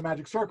thrown out of the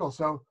magic circle.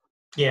 So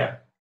Yeah.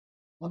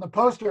 on the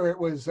poster, it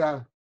was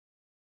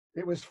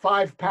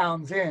 5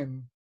 pounds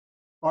in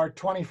or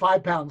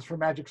 25 pounds for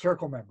magic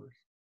circle members.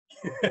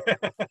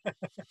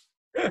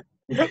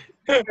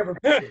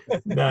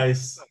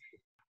 Nice.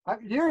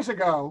 Years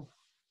ago,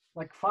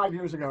 like 5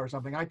 years ago or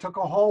something, I took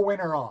a whole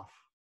winter off,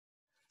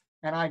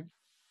 and I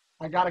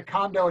got a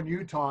condo in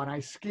Utah, and I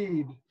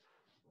skied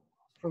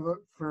for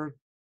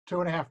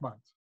 2.5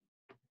 months.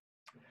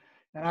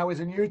 And I was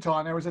in Utah,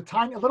 and there was a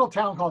little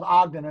town called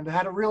Ogden, and it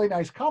had a really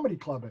nice comedy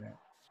club in it.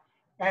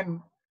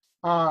 And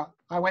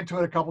I went to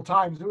it a couple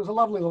times. It was a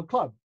lovely little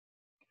club.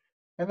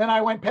 And then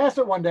I went past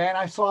it one day, and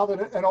I saw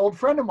that an old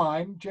friend of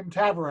mine, Jim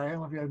Tavaret, I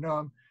don't know if you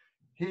know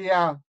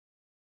him,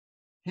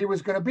 he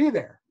was going to be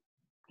there.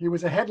 He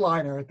was a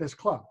headliner at this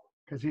club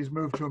because he's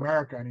moved to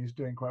America and he's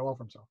doing quite well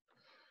for himself.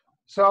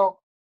 So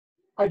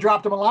I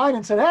dropped him a line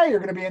and said, hey, you're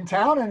going to be in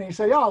town? And he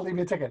said, yeah, I'll leave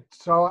you a ticket.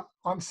 So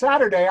on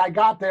Saturday, I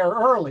got there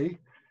early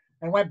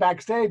and went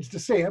backstage to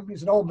see him.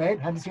 He's an old mate,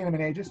 hadn't seen him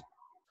in ages.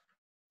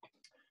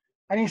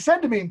 And he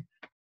said to me,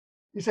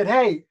 he said,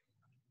 hey,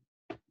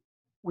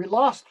 we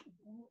lost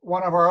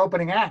one of our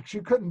opening acts.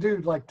 You couldn't do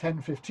like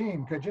 10,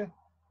 15, could you?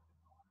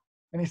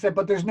 And he said,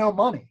 but there's no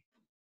money.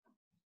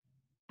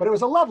 But it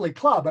was a lovely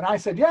club. And I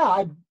said,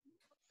 yeah,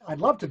 I'd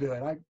love to do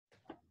it.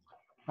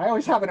 I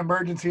always have an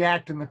emergency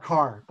act in the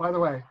car. By the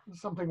way,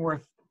 it's something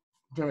worth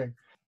doing.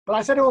 But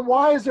I said to him,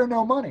 why is there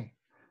no money?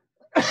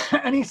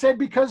 And he said,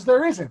 because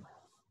there isn't.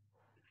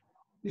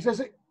 He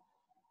says,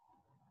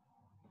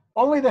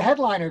 only the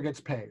headliner gets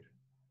paid.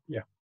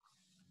 Yeah.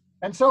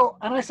 And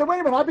I said,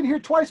 wait a minute, I've been here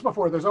twice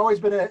before. There's always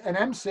been an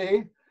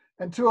MC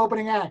and 2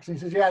 opening acts. And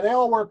he says, yeah, they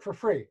all work for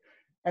free.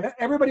 And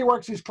everybody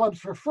works these clubs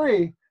for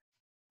free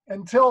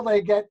until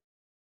they get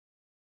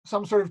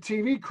some sort of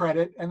TV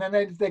credit, and then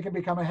they can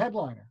become a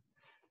headliner.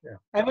 Yeah.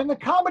 And then the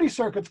comedy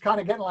circuit's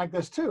kind of getting like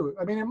this too.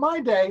 I mean, in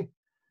my day,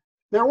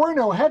 there were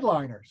no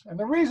headliners. And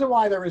the reason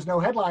why there is no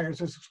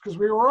headliners is because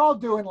we were all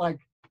doing like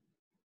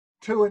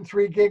 2 and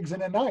 3 gigs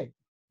in a night.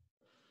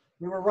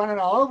 We were running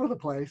all over the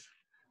place.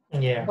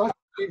 Yeah. Most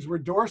gigs were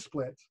door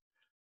splits.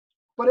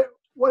 But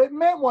what it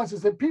meant was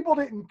that people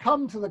didn't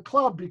come to the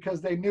club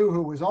because they knew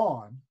who was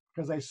on,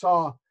 because they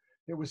saw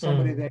it was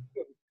somebody they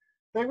knew.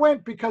 They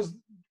went because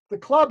the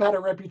club had a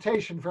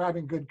reputation for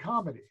having good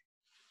comedy.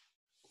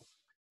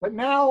 But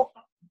now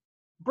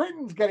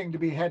Britain's getting to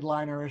be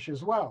headliner-ish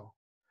as well.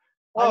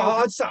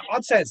 Oh, I'd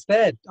say it's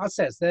there. I'd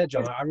say it's there,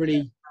 John.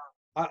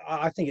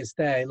 I think it's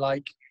there.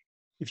 Like,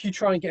 if you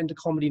try and get into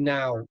comedy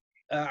now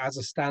as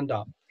a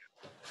stand-up,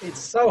 it's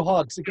so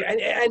hard to get.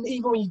 And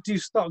even when you do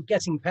start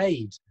getting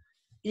paid,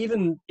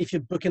 even if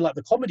you're booking like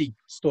the Comedy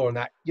Store and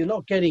that, you're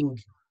not getting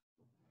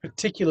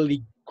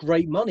particularly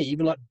great money.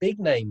 Even like big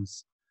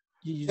names.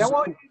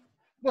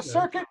 The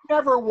circuit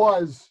never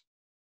was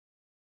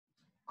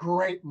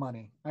great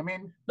money. I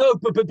mean, no,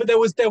 but there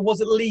was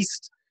at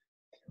least.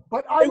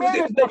 But I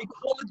made maybe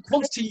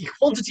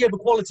quantity over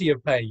quality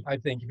of pay. I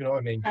think, if you know what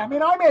I mean. I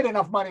mean, I made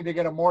enough money to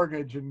get a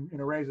mortgage and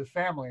raise a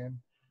family, and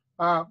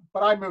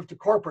but I moved to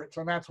corporate,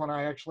 so that's when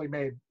I actually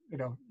made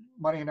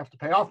money enough to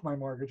pay off my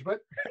mortgage.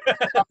 But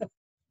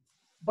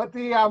but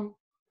the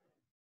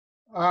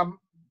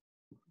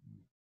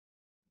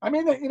I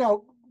mean,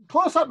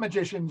 close-up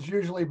magicians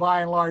usually,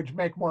 by and large,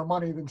 make more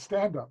money than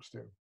stand-ups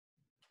do.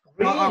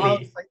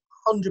 Really?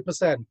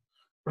 100%.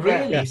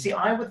 Really? Yeah. See,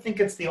 I would think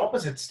it's the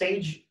opposite.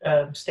 Stage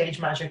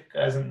magic,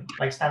 as in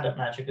like stand-up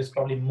magic, is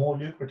probably more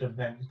lucrative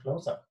than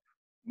close-up.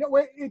 No,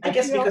 wait, I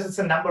guess because it's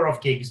a number of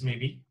gigs,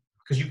 maybe,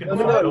 because you can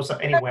perform close-up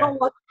anywhere.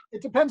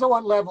 It depends on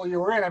what level you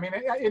were in. I mean,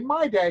 in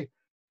my day,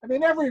 I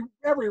mean, every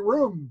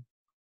room,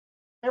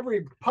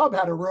 every pub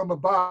had a room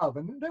above,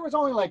 and there was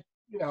only like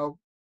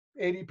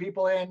 80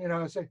 people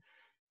in. So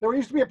there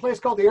used to be a place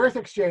called the Earth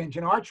Exchange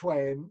in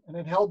Archway, and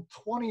it held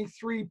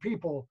 23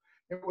 people.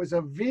 It was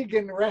a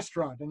vegan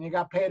restaurant, and you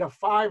got paid a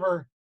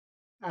 $5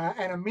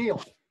 and a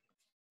meal.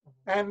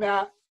 And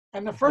the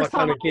first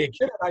time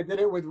I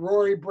did it with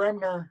Rory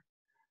Bremner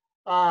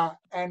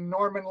and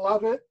Norman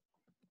Lovett,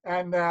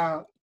 and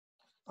I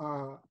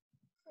don't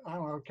know,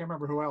 I can't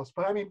remember who else,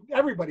 but I mean,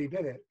 everybody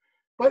did it.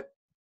 But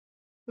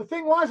the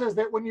thing is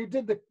that when you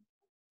did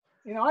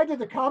I did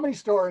the Comedy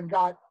Store and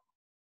got,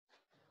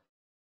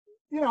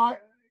 that's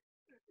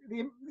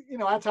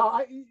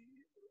how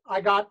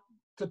I got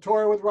to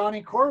tour with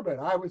Ronnie Corbett.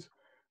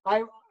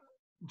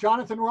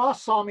 Jonathan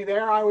Ross saw me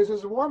there. I was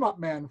his warm-up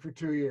man for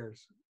 2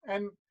 years.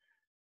 And,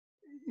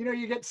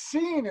 you get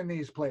seen in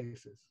these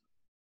places.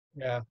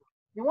 Yeah.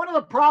 One of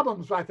the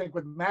problems, I think,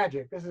 with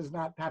magic, this does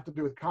not have to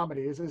do with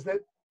comedy, is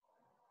that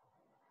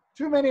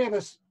too many of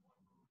us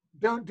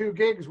don't do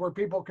gigs where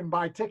people can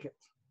buy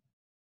tickets.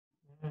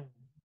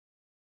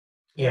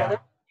 Yeah.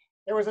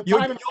 There was a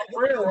time in my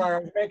career where I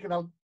was making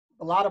a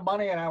lot of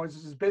money and I was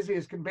as busy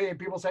as can be, and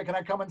people say, "Can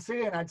I come and see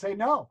you?" And I'd say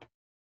no.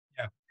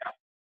 Yeah.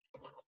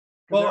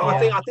 Well,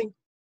 I think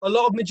a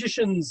lot of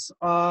magicians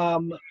our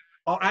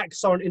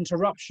acts are an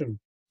interruption,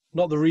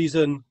 not the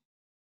reason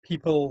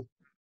people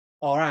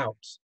are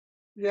out.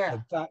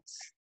 Yeah.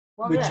 That's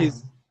Well,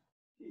 is,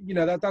 you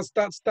know, that's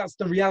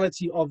the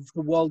reality of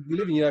the world we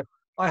live in. You know,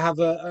 I have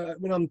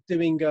when I'm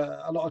doing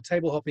a lot of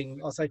table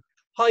hopping, I'll say,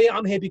 "Hi,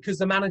 I'm here because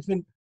the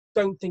management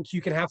don't think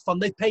you can have fun.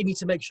 They pay me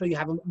to make sure you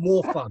have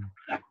more fun.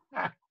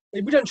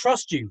 We don't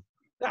trust you."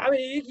 I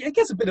mean, it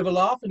gets a bit of a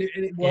laugh and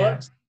it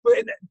works.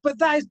 But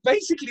that is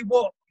basically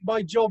what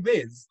my job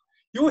is.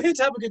 You're here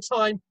to have a good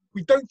time.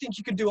 We don't think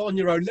you can do it on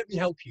your own. Let me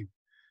help you.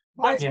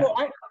 That's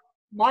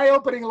my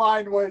opening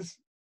line was,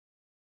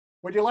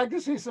 "Would you like to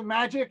see some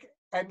magic?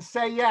 And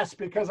say yes,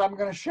 because I'm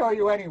going to show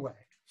you anyway."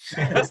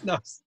 That's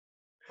nice.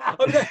 I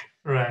mean,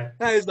 Right.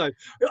 That is nice.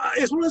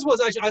 It's one of those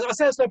ones, actually. I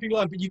say a opening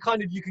line, but you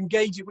can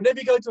gauge it. Whenever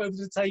you go over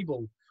the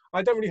table,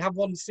 I don't really have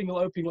one single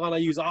opening line I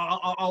use.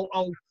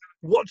 I'll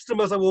watch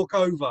them as I walk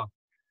over.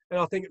 And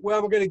I think, where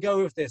am I going to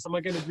go with this? Am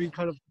I going to do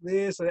kind of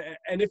this?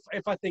 And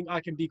if I think I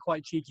can be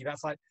quite cheeky,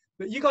 that's like,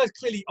 but you guys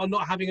clearly are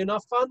not having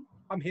enough fun.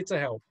 I'm here to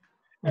help.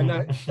 And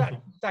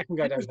that can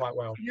go down quite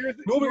well.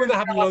 Normally when they're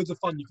having loads of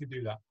fun, you can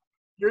do that.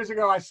 Years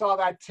ago, I saw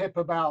that tip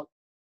about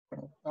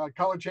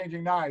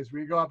color-changing knives,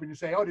 where you go up and you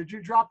say, "Oh, did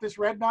you drop this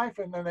red knife?"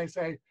 And then they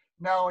say,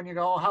 "No." And you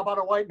go, "Oh, how about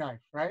a white knife?"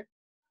 Right?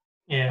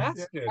 Yeah.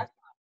 That's good.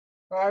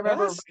 I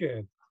remember. That's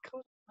good.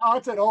 Oh,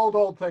 it's an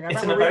old thing.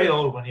 It's a very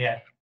old one,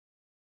 yeah.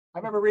 I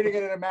remember reading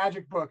it in a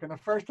magic book, and the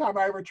first time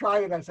I ever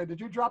tried it, I said, "Did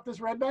you drop this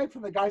red knife?"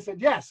 And the guy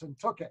said, "Yes," and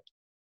took it.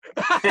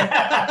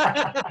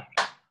 That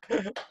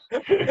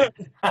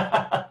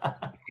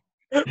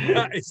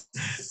is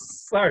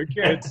so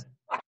good.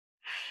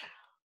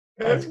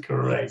 That's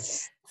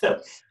great.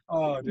 So,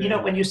 you know,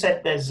 when you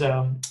said there's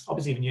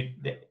obviously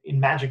in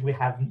magic we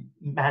have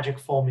magic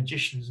for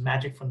magicians,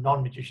 magic for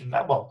non-magicians.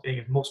 Well,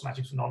 most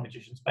magic's for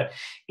non-magicians, but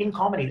in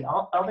comedy,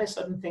 are there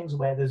certain things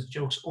where there's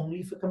jokes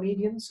only for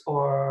comedians,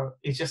 or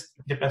it just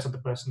depends on the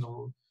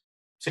personal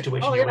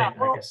situation you're in? I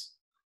guess.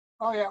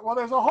 Oh yeah. Well,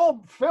 there's a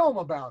whole film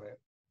about it.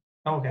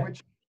 Okay.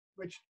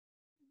 Which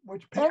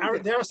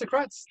the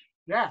Aristocrats.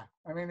 Yeah,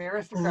 I mean, the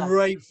Aristocrats.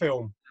 Great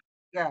film.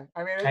 Yeah,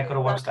 I mean, I could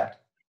have watched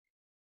that.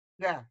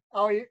 Yeah.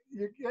 Oh, you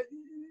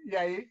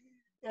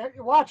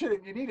watch it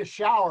and you need a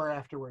shower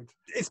afterwards.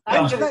 It's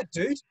Penn Jillette,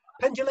 dude.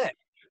 Penn Jillette.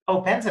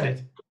 Oh, Penn's in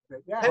it.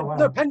 Yeah. Penn,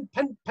 no, Penn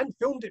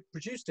filmed it,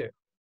 produced it.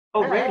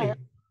 Oh, really?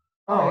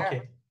 Oh,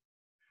 okay.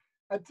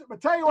 But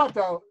tell you what,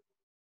 though,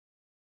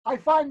 I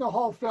find the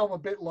whole film a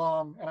bit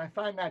long, and I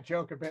find that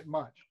joke a bit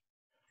much.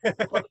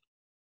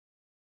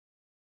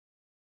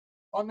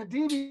 On the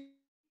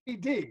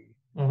DVD,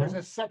 there's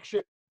a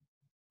section.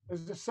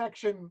 There's a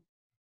section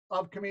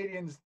of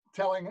comedians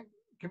telling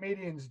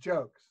comedians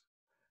jokes,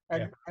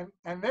 and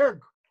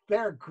they're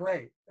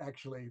great.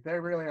 Actually, they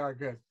really are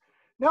good.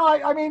 No,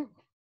 I mean,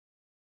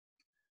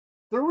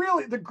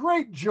 the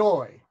great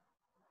joy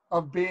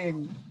of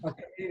being a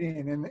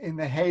comedian in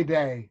the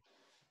heyday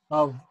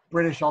of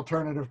British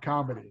alternative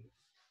comedy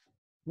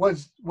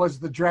was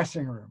the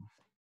dressing room,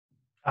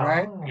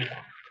 right? Oh.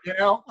 You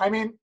know, I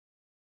mean,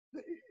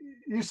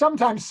 you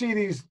sometimes see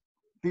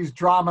these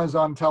dramas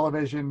on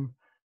television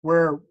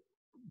where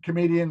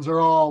comedians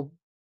are all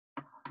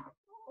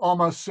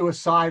almost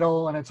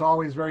suicidal and it's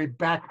always very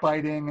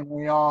backbiting and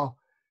we all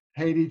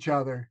hate each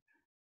other.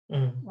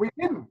 We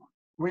didn't.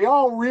 We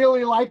all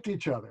really liked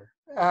each other.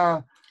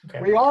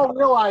 We all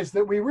realized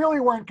that we really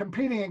weren't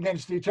competing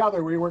against each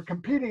other. We were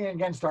competing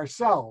against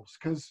ourselves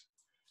because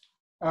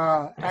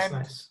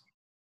nice.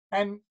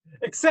 And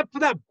except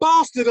for that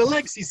bastard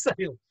Alexi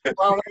Sale.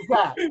 Well, there's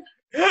that.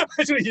 I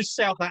just just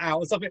shout that out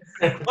or something.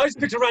 I just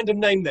picked a random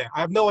name there.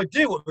 I have no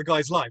idea what the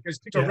guy's like. I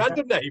just picked a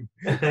random name.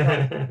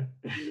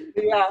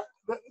 Yeah,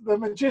 the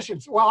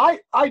magicians. Well,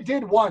 I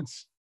did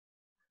once.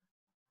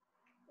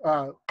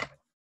 Had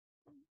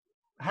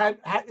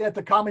at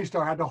the Comedy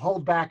Store, had to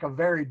hold back a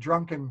very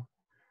drunken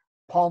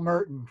Paul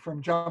Merton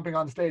from jumping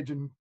on stage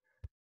and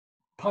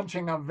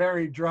punching a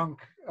very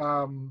drunk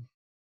who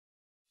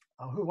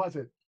was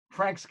it?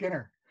 Frank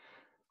Skinner.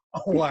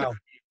 Oh wow.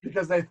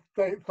 Because they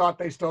thought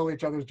they stole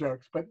each other's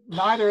jokes, but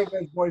neither of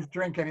those boys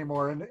drink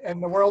anymore,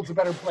 and the world's a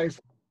better place.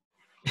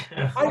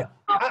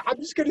 I'm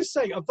just going to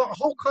say, of that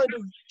whole kind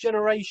of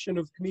generation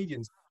of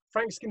comedians,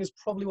 Frank Skinner is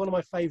probably one of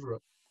my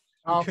favorite.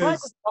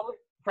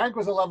 Frank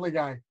was a lovely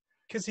guy.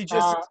 Because he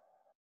just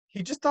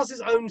does his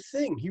own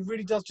thing. He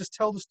really does just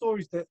tell the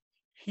stories that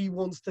he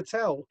wants to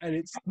tell, and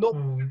it's not.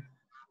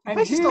 And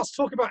he starts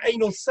talking about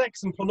anal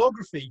sex and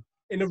pornography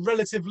in a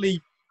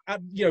relatively,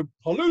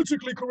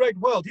 politically correct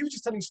world. He was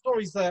just telling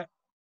stories that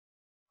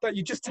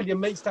you just tell your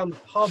mates down the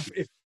pub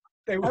if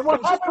they were.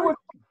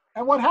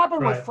 And what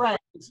happened with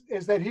Frank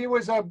is that he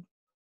was a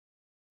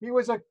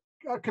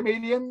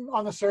comedian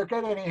on the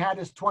circuit, and he had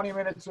his 20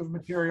 minutes of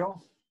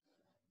material,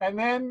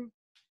 and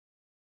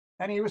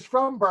he was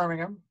from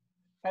Birmingham,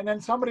 and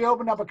then somebody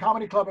opened up a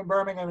comedy club in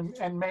Birmingham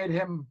and made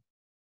him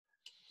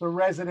the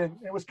resident,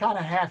 it was kind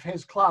of half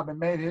his club, and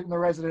made him the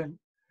resident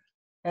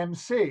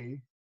MC.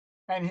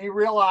 And he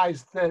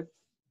realized that,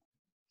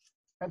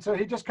 and so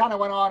he just kind of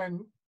went on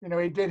and, you know,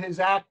 he did his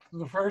act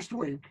the first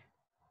week.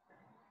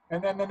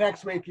 And then the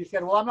next week he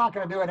said, well, I'm not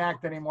going to do an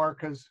act anymore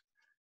because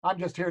I'm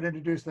just here to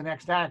introduce the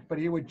next act. But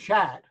he would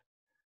chat.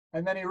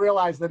 And then he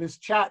realized that his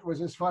chat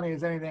was as funny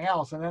as anything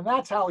else. And then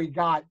that's how he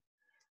got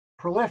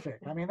prolific.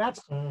 I mean,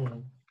 that's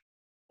one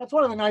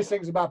of the nice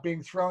things about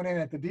being thrown in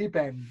at the deep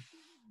end,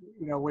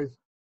 you know, with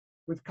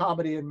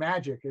comedy and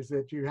magic, is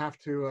that you have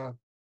to,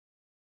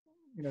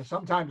 you know,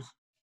 sometimes,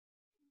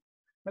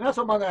 and that's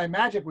what Monday Night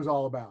Magic was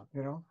all about,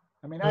 you know.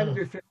 I mean, I had to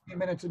do 15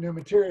 minutes of new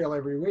material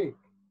every week.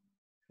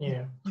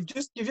 Yeah. You've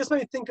just made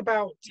me think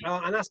about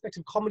an aspect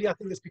of comedy I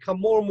think that's become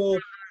more and more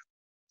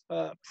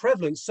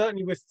prevalent,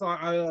 certainly with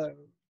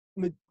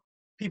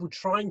people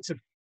trying to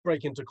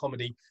break into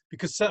comedy,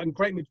 because certain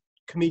great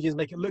comedians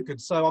make it look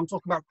good. So I'm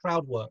talking about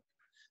crowd work.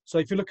 So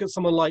if you look at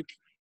someone like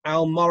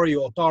Al Murray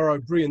or Dara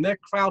O'Brien, their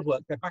crowd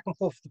work, their back and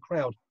forth with the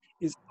crowd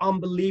is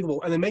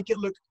unbelievable. And they make it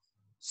look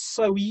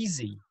so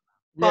easy,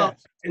 but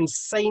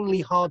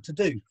insanely hard to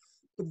do.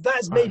 But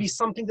that's maybe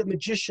something that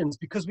magicians,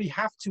 because we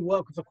have to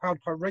work with the crowd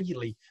quite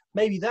regularly,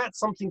 maybe that's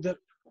something that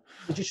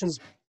magicians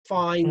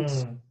find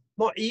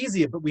not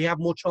easier, but we have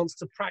more chance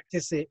to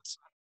practice it.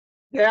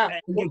 Yeah.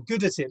 And get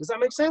good at it. Does that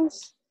make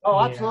sense? Oh,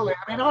 absolutely.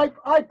 I mean,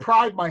 I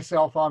pride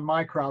myself on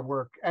my crowd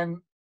work, and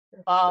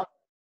but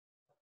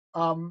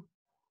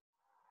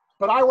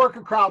I work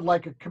a crowd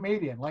like a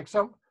comedian. Like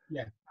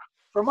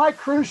for my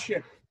cruise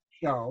ship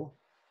show,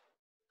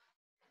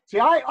 see,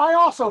 I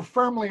also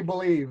firmly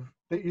believe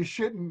that you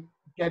shouldn't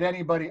get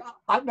anybody.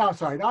 No,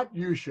 sorry, not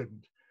you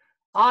shouldn't.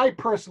 I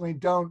personally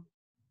don't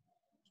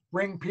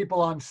bring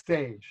people on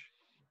stage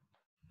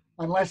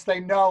unless they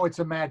know it's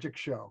a magic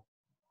show.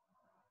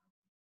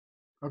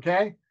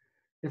 Okay?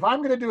 If I'm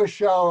going to do a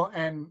show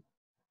and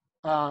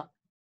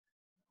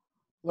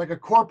like a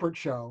corporate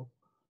show,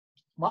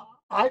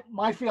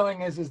 my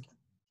feeling is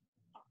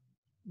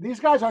these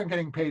guys aren't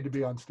getting paid to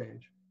be on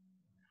stage.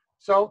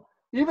 So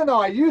even though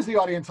I use the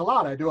audience a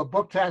lot, I do a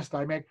book test,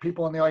 I make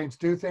people in the audience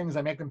do things,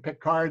 I make them pick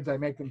cards, I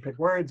make them pick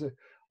words,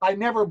 I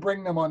never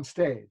bring them on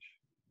stage.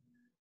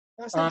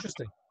 That's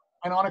interesting.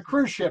 And on a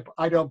cruise ship,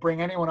 I don't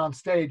bring anyone on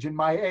stage in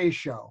my A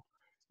show.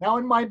 Now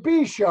in my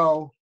B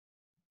show,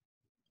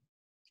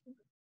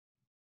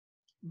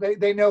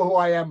 they know who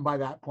I am by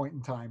that point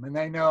in time, and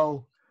they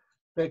know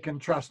they can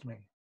trust me.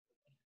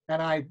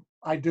 And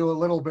I do a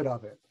little bit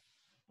of it,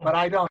 but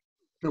I don't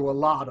do a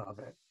lot of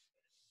it.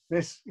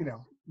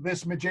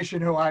 This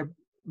magician who I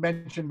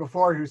mentioned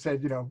before, who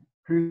said, you know,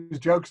 whose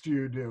jokes do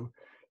you do?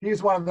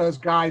 He's one of those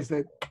guys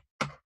that,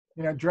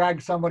 you know,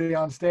 drags somebody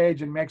on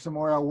stage and makes them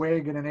wear a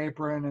wig and an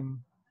apron, and,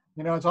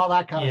 you know, it's all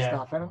that kind of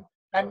stuff.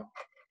 And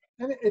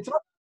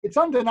it's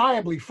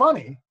undeniably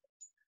funny,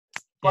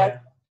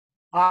 but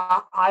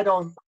I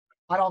don't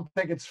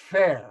think it's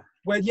fair.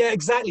 Well, yeah,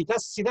 exactly.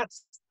 That's the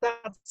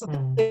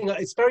thing.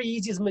 It's very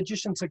easy as a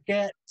magician to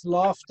get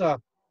laughter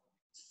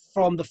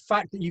from the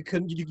fact that you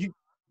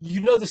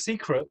know the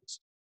secret.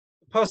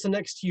 The person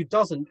next to you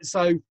doesn't.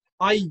 So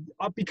I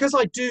because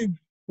I do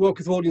work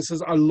with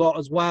audiences a lot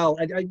as well,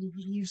 and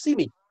you see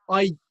me.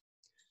 I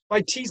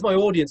tease my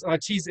audience, and I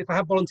tease, if I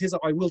have volunteers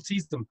up, I will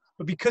tease them.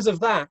 But because of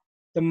that,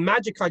 the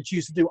magic I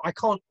choose to do, I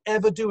can't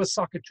ever do a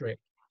sucker trick.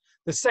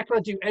 The second I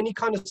do any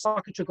kind of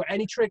sucker trick or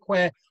any trick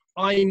where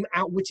I'm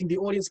outwitting the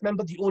audience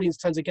member, the audience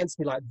turns against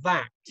me like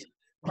that,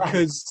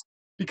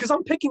 because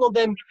I'm picking on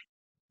them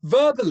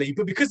verbally,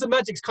 but because the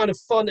magic's kind of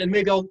fun and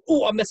maybe I'm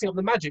messing up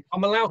the magic,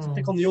 I'm allowed to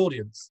pick on the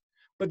audience.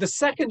 But the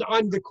second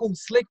I'm the cool,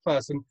 slick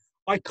person,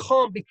 I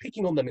can't be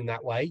picking on them in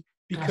that way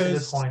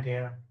because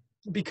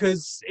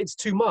it's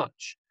too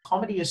much.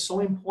 Comedy is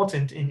so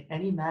important in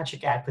any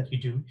magic act that you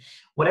do,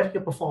 whatever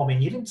you're performing.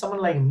 Even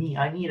someone like me,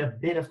 I need a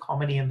bit of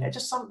comedy in there,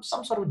 just some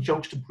sort of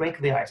jokes to break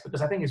the ice,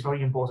 because I think it's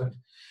very important.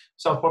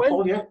 So,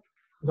 Paul, go ahead.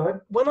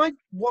 When I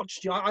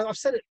watched you, I've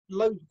said it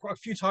quite a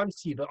few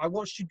times to you, but I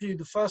watched you do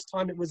the first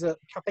time. It was at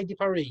Café de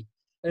Paris,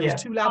 and it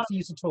was too loud for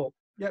you to talk.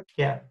 Yep.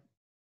 Yeah.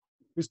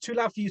 It was too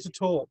loud for you to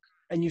talk,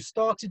 and you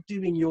started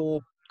doing your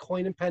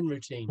coin and pen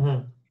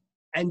routine,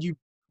 and you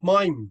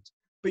mimed,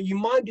 but you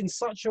mimed in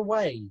such a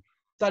way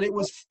that it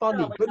was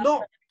funny, but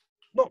not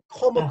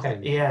comical. Okay,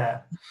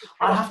 yeah.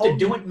 I'll have to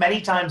do it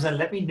many times and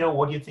let me know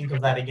what you think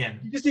of that again.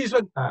 You just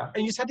went, and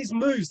you just had these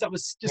moves that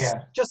was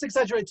just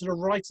exaggerated to the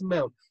right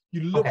amount.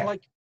 You look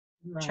like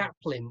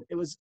Chaplin. It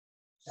was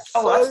that's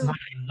nice.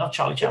 Not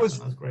Charlie Chaplin.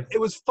 That's great.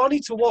 It was funny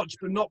to watch,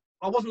 but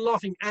I wasn't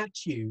laughing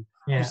at you.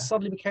 You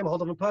suddenly became a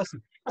whole other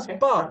person. Okay.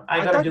 But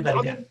I gotta do that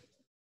again.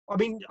 I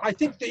mean, I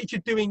think that if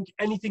you're doing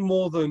anything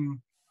more than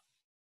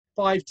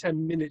 5-10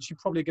 minutes, you're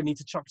probably going to need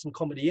to chuck some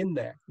comedy in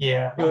there.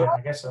 Yeah,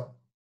 I guess so.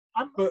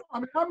 I'm going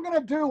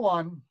to do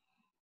one.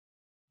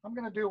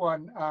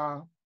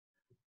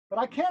 But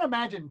I can't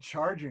imagine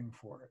charging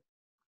for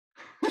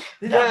it.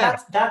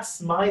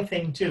 That's my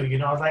thing too. You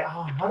know, I was like,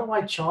 how do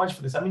I charge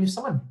for this? I mean, if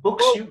someone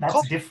books you,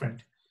 that's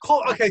different.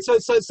 Okay,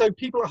 so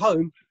people at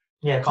home,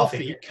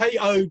 Coffee.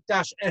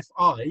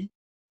 Ko-fi,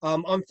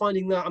 I'm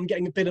finding that I'm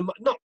getting a bit of,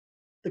 not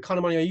the kind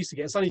of money I used to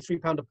get. It's only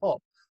 £3 a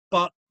pop,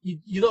 but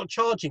you're not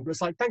charging. But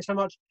it's like, thanks very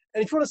much.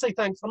 And if you want to say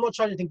thanks, I'm not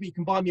charging anything, but you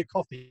can buy me a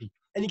coffee,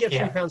 and you get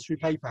 £3 through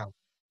PayPal.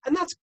 And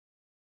that's,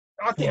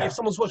 I think, if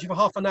someone's watching for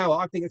half an hour,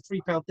 I think a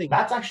 £3 thing.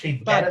 That's actually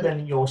better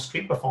than your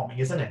street performing,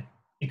 isn't it?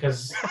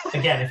 Because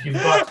again, if you've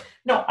got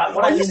what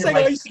Are I you mean saying is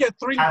like I used to get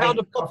 £3 a pop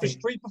for coffee.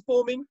 street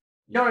performing?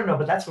 No,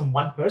 but that's from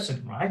one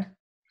person, right?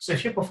 So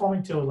if you're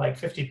performing to like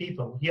 50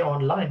 people, here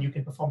online you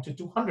can perform to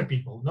 200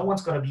 people. No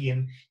one's going to be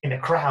in a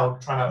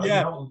crowd trying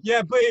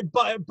to,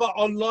 but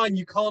online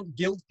you can't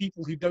guilt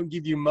people who don't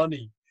give you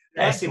money.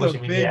 I see what you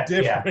mean. Big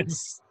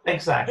difference. Yeah.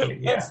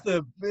 Exactly. That's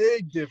the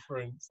big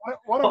difference.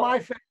 One of my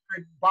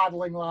favorite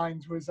bottling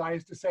lines was I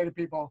used to say to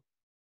people,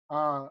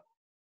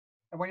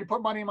 and when you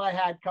put money in my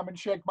hat, come and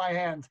shake my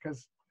hands,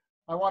 because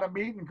I want to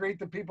meet and greet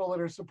the people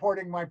that are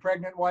supporting my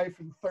pregnant wife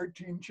and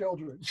 13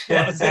 children.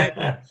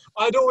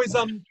 I'd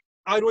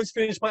always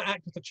finish my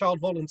act with a child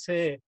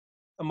volunteer,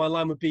 and my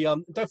line would be,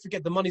 "Don't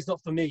forget, the money's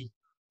not for me;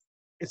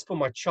 it's for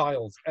my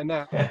child." And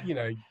that,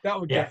 that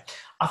would get.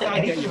 I think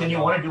anything when you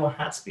want to do a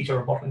hat speech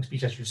or a bottling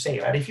speech, as you say,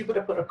 right? If you could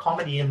have put a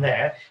comedy in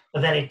there,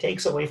 but then it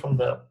takes away from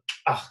the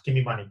give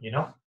me money,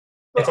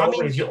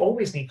 But you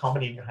always need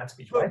comedy in your hat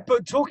speech, right?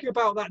 But talking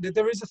about that,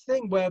 there is a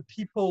thing where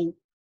people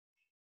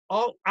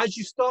are, as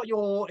you start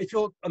if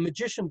you're a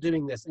magician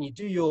doing this and you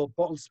do your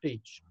bottle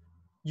speech,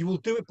 you will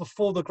do it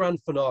before the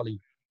grand finale.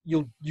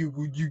 You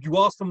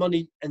ask for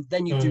money, and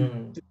then you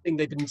do the thing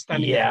they've been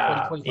standing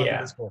there for 20, 25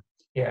 minutes for.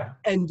 Yeah.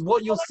 And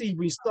what you'll see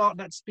when you start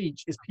that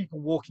speech is people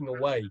walking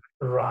away.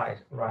 Right.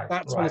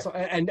 That's when it's,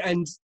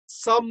 and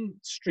some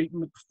street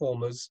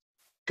performers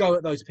go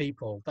at those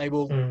people. They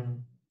will.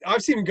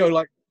 I've seen them go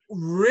like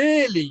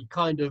really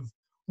kind of,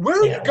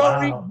 where are you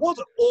going? Wow. What?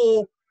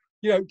 Or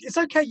it's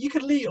okay. You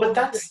can leave. But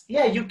that's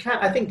you can.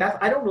 I think that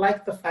I don't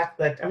like the fact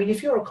that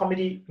if you're a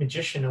comedy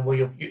magician and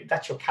where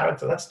that's your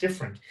character, that's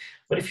different.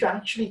 But if you're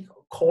actually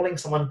calling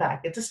someone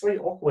back, it's just very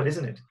awkward,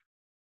 isn't it?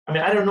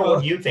 I don't know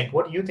what you think.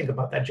 What do you think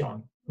about that,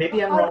 John?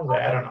 Maybe I'm wrong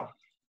there. I don't know.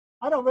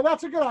 I don't, but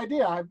that's a good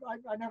idea.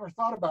 I never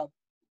thought about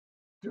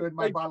doing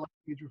my bottling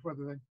speech before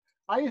the thing.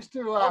 I used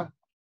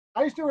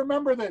to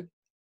remember that.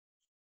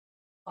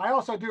 I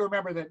also do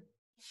remember that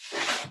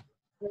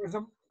there was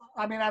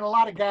I had a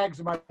lot of gags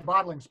in my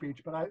bottling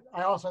speech, but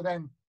I also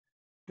then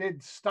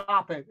did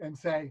stop it and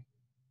say,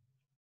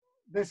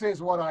 this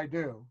is what I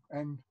do,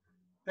 and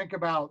think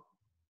about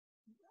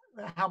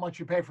how much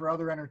you pay for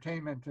other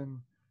entertainment, and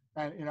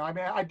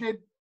I did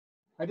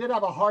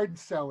have a hard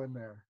sell in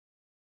there,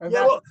 and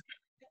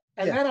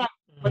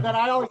but then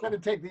I always had to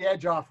take the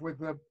edge off with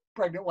the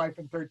pregnant wife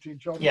and 13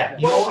 children. Yeah,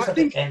 I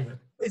think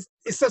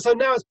so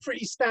now it's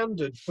pretty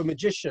standard for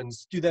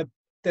magicians to do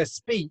their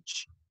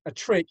speech, a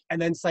trick,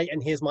 and then say,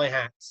 and here's my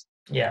hat.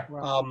 Yeah.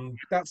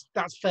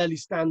 That's fairly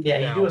standard. Yeah,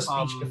 now. You do a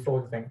speech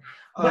before the thing.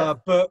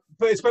 But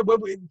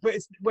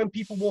it's when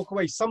people walk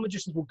away. Some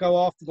magicians will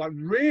go after, like,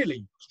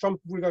 really strong.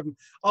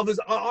 Others,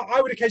 I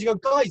would occasionally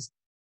go, guys,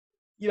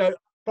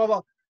 blah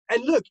blah.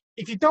 And look,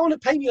 if you don't want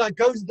to pay me like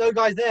those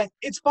guys there,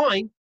 it's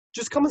fine.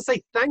 Just come and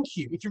say thank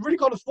you. If you really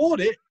can't afford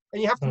it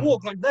and you have to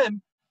walk like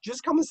them,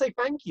 just come and say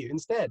thank you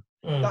instead.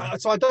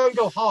 So I don't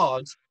go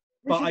hard,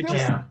 but I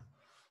just.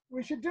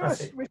 We should do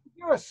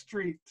a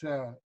street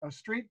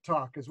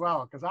talk as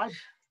well, because I've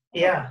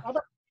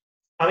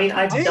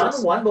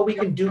done one, but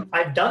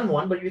I've done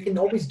one, but we can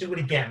always do it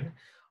again.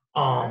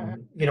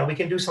 We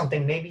can do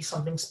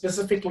something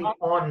specifically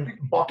on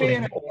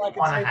bottling or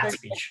on a hat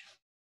speech.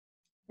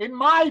 In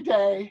my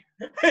day.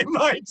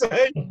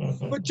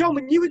 But John,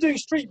 when you were doing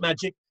street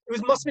magic,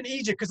 it must have been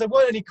easier because there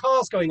weren't any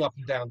cars going up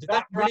and down. Did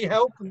that really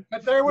help?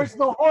 But there was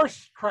the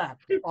horse crap.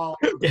 And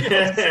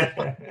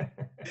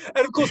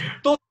of course,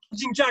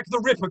 dodging Jack the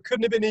Ripper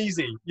couldn't have been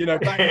easy,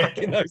 back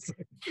in those.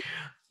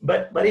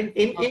 But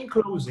in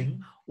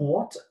closing,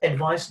 what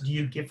advice do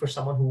you give for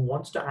someone who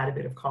wants to add a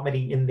bit of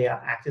comedy in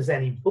their act? Is there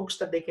any books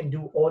that they can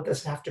do, or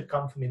does it have to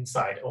come from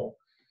inside?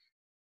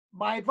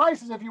 My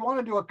advice is, if you want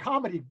to do a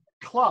comedy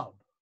club,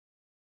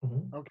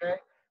 okay,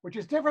 which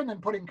is different than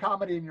putting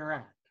comedy in your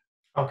act.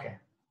 Okay.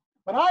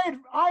 But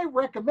I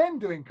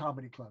recommend doing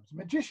comedy clubs.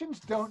 Magicians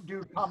don't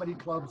do comedy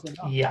clubs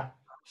enough. Yeah.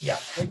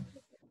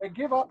 They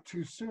give up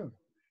too soon.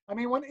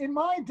 When in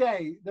my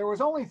day, there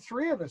was only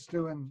 3 of us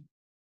doing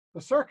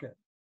the circuit.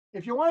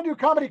 If you want to do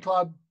comedy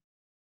club,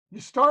 you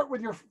start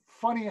with your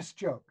funniest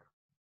joke.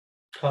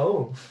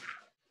 Oh.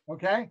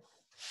 Okay?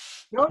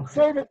 Don't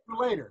save it for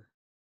later.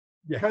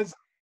 Because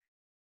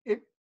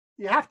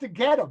you have to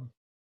get them.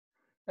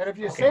 And if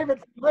you save it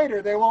for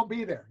later, they won't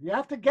be there. You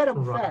have to get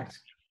them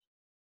fast.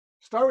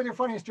 Start with your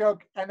funniest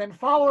joke, and then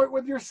follow it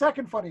with your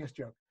second funniest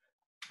joke.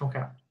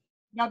 Okay.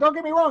 Now, don't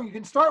get me wrong. You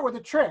can start with a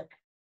trick.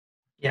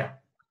 Yeah.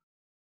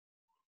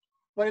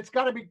 But it's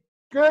got to be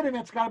good, and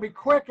it's got to be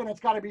quick, and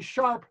it's got to be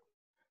sharp.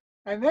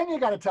 And then you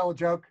got to tell a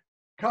joke,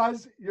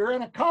 because you're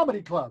in a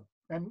comedy club,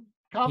 and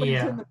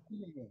comedy's in the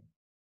game.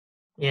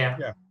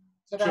 Yeah.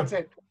 So that's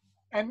it.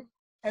 And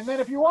then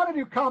if you want to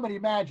do comedy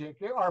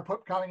magic, or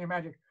put comedy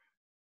magic,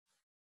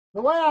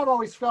 the way I've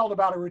always felt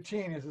about a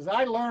routine is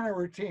I learn a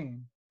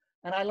routine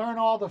and I learn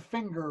all the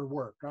finger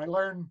work. I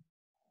learn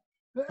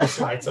the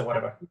slides or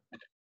whatever.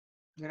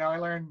 You know, I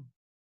learn,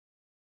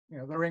 you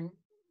know,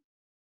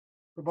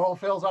 the bowl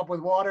fills up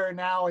with water and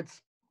now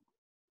it's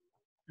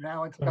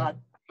got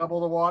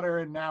double the water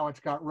and now it's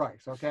got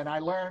rice. Okay. And I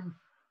learn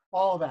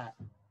all that.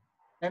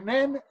 And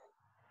then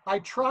I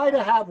try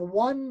to have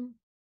one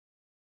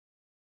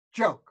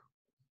joke.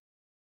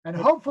 And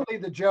hopefully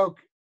the joke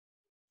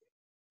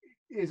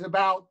is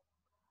about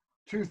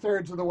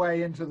 2/3 of the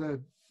way into the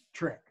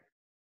trick.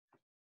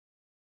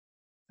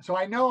 So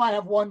I know I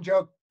have one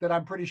joke that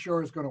I'm pretty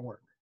sure is going to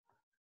work.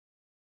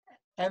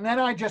 And then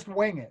I just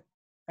wing it.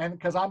 And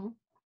because I'm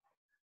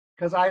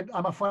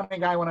a funny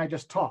guy when I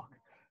just talk.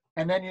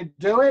 And then you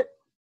do it.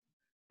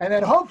 And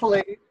then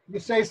hopefully you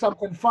say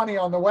something funny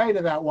on the way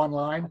to that one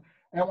line.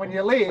 And when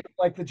you leave,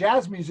 like the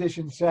jazz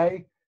musicians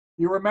say,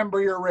 you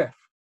remember your riff.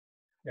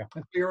 Yeah.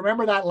 And so you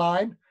remember that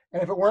line.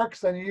 And if it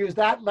works, then you use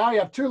that. Now you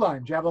have two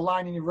lines. You have the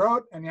line you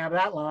wrote and you have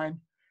that line.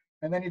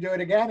 And then you do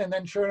it again. And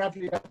then sure enough,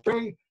 you have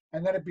three.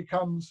 And then it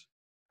becomes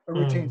a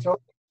routine. So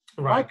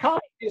my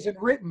comedy isn't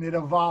written, it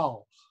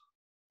evolves.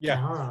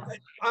 Yeah.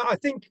 I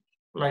think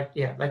like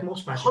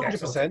most magic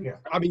 100%. Yeah.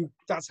 I mean,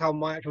 that's how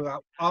my act was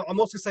out. I'm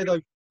also say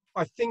though,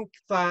 I think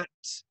that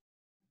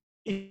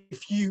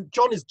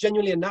John is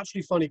genuinely a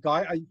naturally funny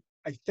guy.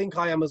 I think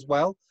I am as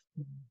well.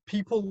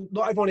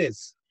 Not everyone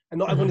is. And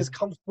not everyone is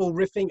comfortable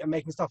riffing and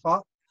making stuff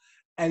up.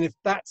 And if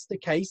that's the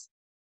case,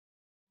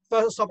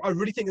 first off, I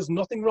really think there's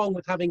nothing wrong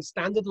with having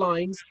standard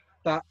lines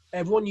that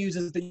everyone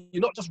uses, that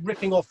you're not just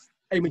ripping off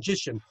a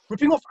magician.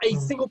 Ripping off a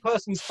single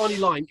person's funny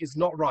line is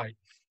not right.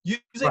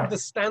 Using the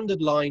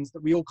standard lines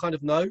that we all kind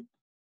of know,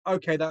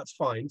 okay, that's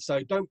fine.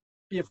 So don't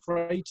be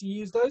afraid to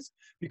use those,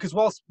 because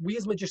whilst we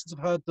as magicians have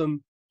heard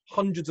them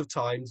hundreds of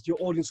times, your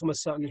audience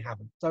almost certainly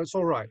haven't. So it's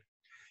all right.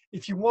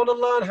 If you want to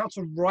learn how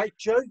to write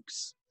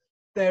jokes,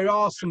 there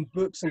are some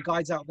books and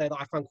guides out there that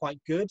I found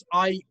quite good.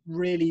 I'm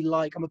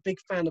a big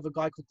fan of a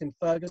guy called Tim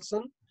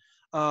Ferguson.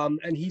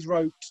 And he's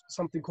wrote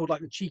something called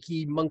like the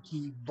Cheeky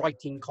Monkey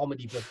Writing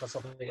Comedy book or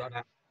something like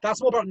that.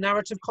 That's more about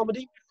narrative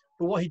comedy.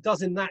 But what he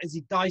does in that is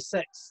he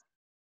dissects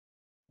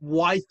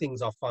why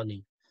things are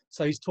funny.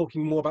 So he's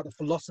talking more about the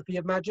philosophy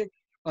of magic,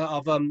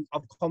 of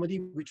comedy,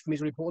 which for me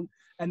is really important.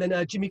 And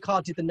then Jimmy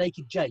Carr did The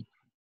Naked Jake.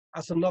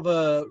 That's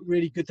another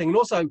really good thing. And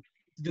also,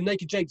 The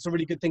Naked Jake's a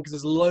really good thing because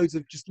there's loads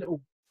of just little,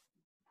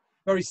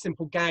 very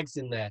simple gags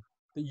in there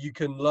that you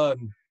can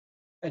learn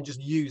and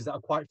just use that are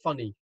quite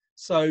funny.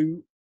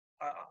 So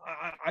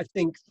I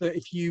think that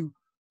if you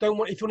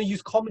want to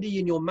use comedy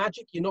in your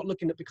magic, you're not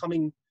looking at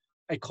becoming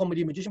a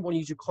comedy magician. You want to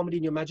use your comedy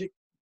in your magic.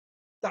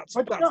 That's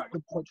the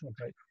point to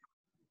take.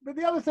 But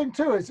the other thing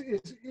too is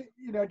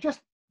you know, just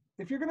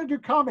if you're going to do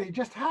comedy,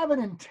 just have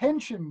an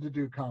intention to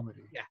do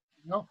comedy. Yeah.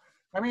 You know,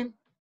 I mean,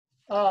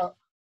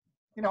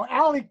 you know,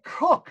 Allie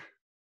Cook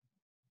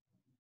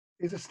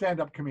is a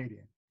stand-up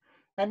comedian,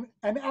 and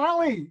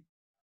Allie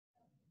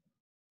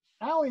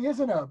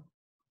isn't an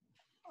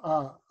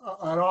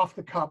off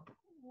the cup.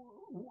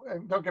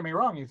 And don't get me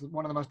wrong, he's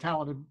one of the most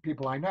talented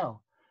people I know.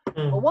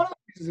 But one of the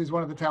reasons he's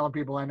one of the talented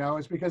people I know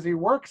is because he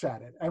works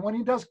at it. And when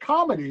he does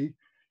comedy,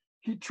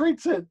 he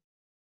treats it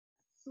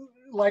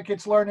like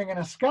it's learning an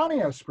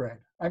Ascanio spread.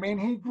 I mean,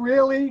 he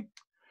really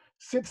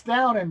sits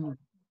down and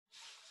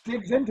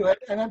digs into it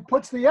and then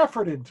puts the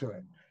effort into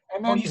it.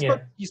 And then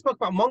you spoke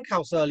about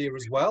Monkhouse earlier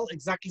as well.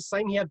 Exactly the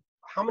same. He had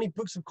how many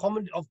books of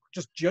comedy, of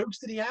just jokes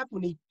did he have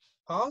when he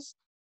passed?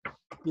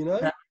 You know?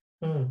 Yeah.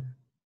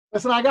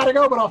 Listen, I got to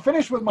go, but I'll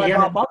finish with my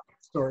Bob Monkhouse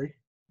story.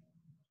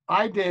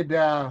 I did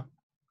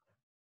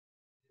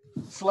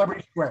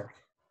Celebrity Square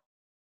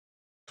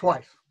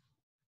twice.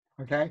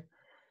 Okay?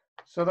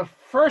 So the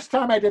first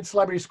time I did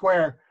Celebrity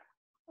Square,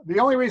 the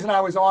only reason I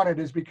was on it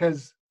is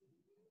because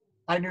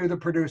I knew the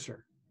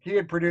producer. He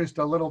had produced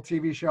a little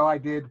TV show I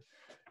did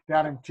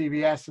down in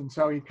TVS, and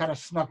so he kind of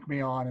snuck me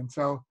on. And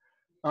so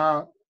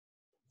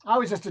I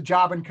was just a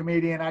jobbing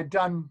comedian. I'd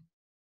done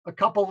a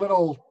couple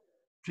little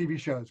TV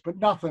shows, but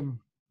nothing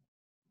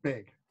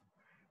big.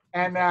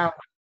 And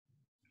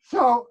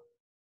so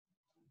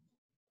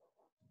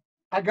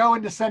I go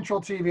into Central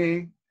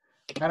TV,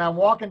 and I'm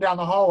walking down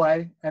the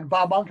hallway, and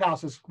Bob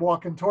Monkhouse is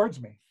walking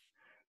towards me.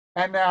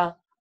 And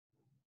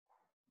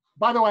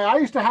by the way, I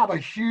used to have a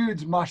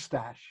huge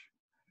mustache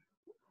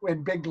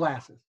and big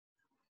glasses.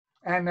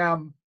 And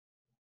I'm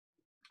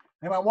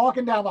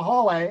walking down the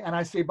hallway, and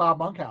I see Bob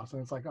Monkhouse,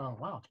 and it's like, oh,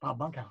 wow, it's Bob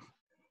Monkhouse.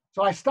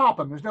 So I stop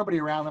him. There's nobody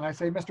around, and I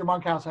say, Mr.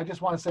 Monkhouse, I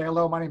just want to say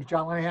hello. My name is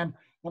John Lenahan.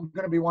 I'm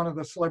going to be one of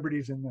the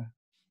celebrities in the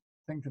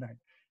thing tonight.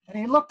 And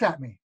he looked at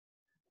me,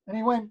 and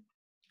he went,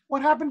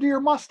 what happened to your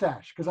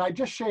mustache? Because I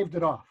just shaved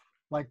it off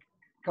like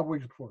a couple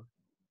weeks before.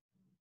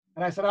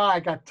 And I said, I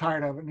got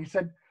tired of it. And he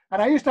said,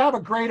 and I used to have a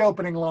great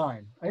opening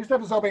line. I used to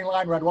have this opening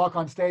line where I'd walk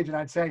on stage and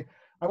I'd say,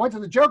 I went to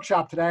the joke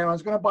shop today and I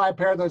was going to buy a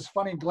pair of those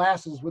funny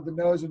glasses with the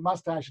nose and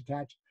mustache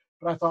attached,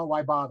 but I thought,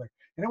 why bother?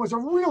 And it was a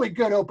really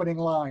good opening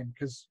line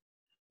because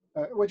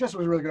it just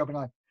was a really good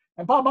opening line.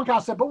 And Bob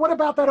Monkhouse said, but what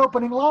about that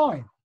opening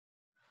line?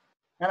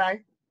 And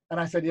And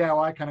I said, yeah,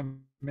 well, I kind of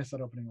missed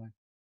that opening line.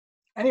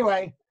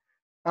 Anyway,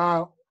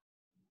 I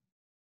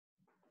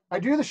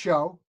do the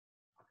show.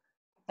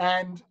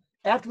 And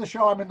after the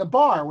show, I'm in the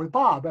bar with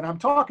Bob and I'm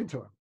talking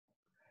to him.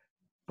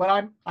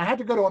 But I had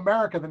to go to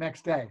America the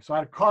next day. So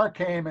a car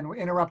came and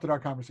interrupted our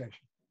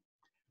conversation.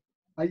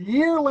 A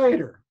year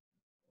later,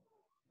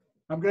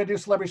 I'm going to do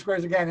Celebrity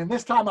Squares again. And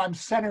this time I'm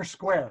center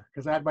square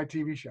because I had my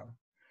TV show.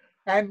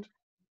 And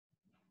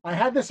I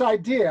had this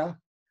idea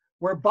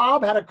where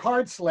Bob had a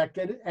card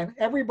selected and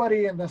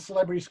everybody in the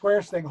Celebrity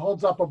Squares thing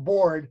holds up a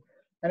board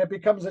and it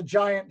becomes a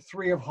giant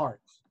 3 of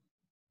hearts.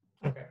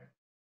 Okay.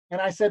 And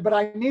I said, but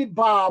I need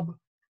Bob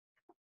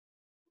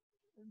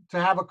to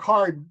have a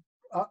card,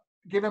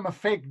 give him a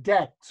fake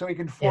deck so he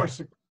can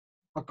force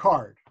a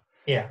card.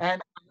 Yeah.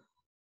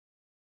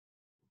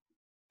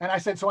 And I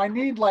said, so I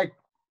need like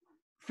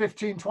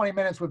 15, 20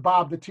 minutes with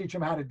Bob to teach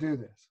him how to do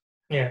this.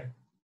 Yeah.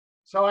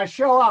 So I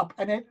show up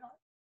and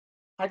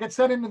I get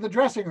sent into the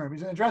dressing room.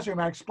 He's in the dressing room.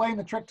 I explained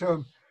the trick to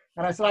him.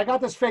 And I said, I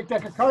got this fake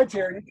deck of cards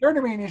here. And he turned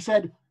to me and he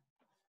said,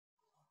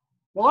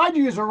 well, I'd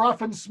use a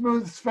rough and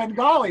smooth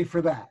Svengali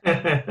for that.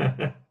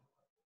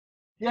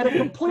 He had a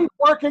complete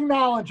working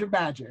knowledge of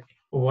magic.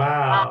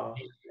 Wow.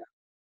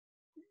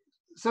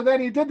 So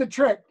then he did the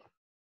trick.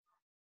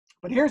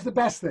 But here's the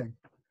best thing.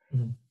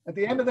 Mm-hmm. At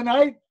the end of the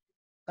night,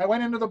 I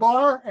went into the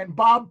bar and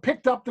Bob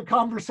picked up the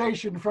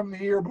conversation from the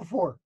year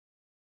before.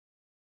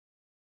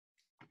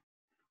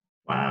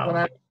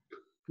 Wow.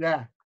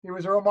 Yeah, he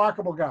was a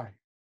remarkable guy.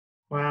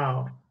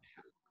 Wow.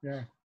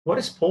 Yeah. What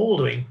is Paul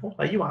doing?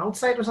 Are you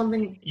outside or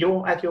something?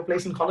 You're at your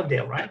place in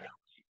Colindale, right?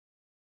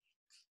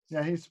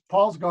 Yeah,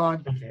 Paul's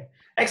gone. Okay.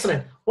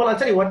 Excellent. Well, I'll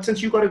tell you what,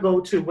 since you got to go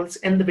too, let's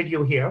end the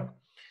video here.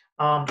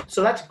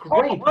 So that's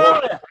great.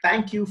 Well,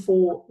 thank you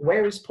for,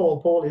 where is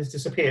Paul? Paul has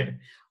disappeared.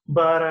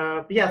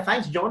 But yeah,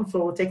 thanks, John,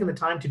 for taking the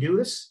time to do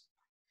this.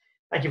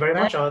 Thank you very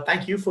much.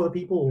 Thank you for the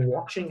people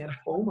watching at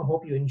home. I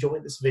hope you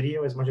enjoyed this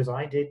video as much as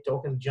I did,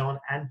 talking to John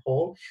and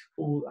Paul,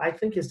 who I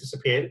think has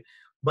disappeared.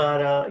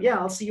 But yeah,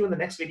 I'll see you in the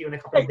next video in a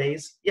couple of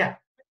days. Yeah.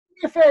 Do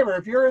me a favor,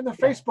 if you're in the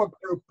Facebook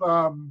group,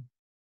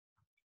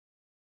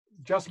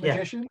 Just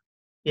Magician,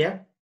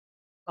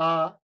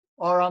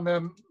 or on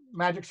the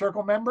Magic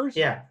Circle members.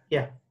 Yeah.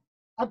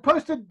 I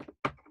posted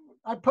 2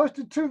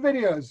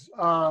 videos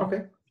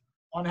Okay.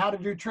 on how to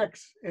do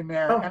tricks in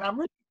there, and I'm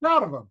really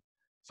proud of them.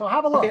 So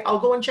have a look. Okay, I'll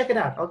go and check it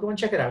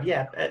out.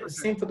 Yeah,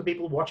 same for the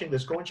people watching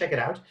this. Go and check it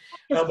out.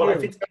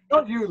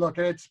 Don't you look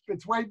at it?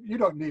 It's way, you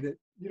don't need it.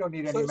 You don't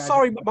need any magic.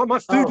 Sorry, my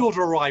food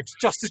order arrived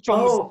just as John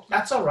was.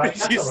 That's all right.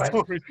 That's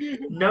all right.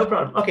 No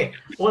problem. Okay.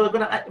 Well,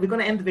 we're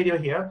gonna end the video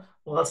here.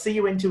 Well, I'll see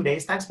you in 2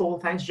 days. Thanks, Paul.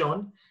 Thanks,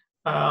 John.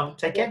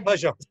 Take care.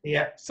 Pleasure.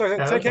 Yeah. So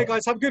take care,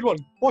 guys. Have a good one.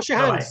 Wash your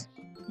hands.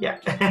 Bye.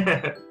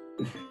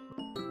 Yeah.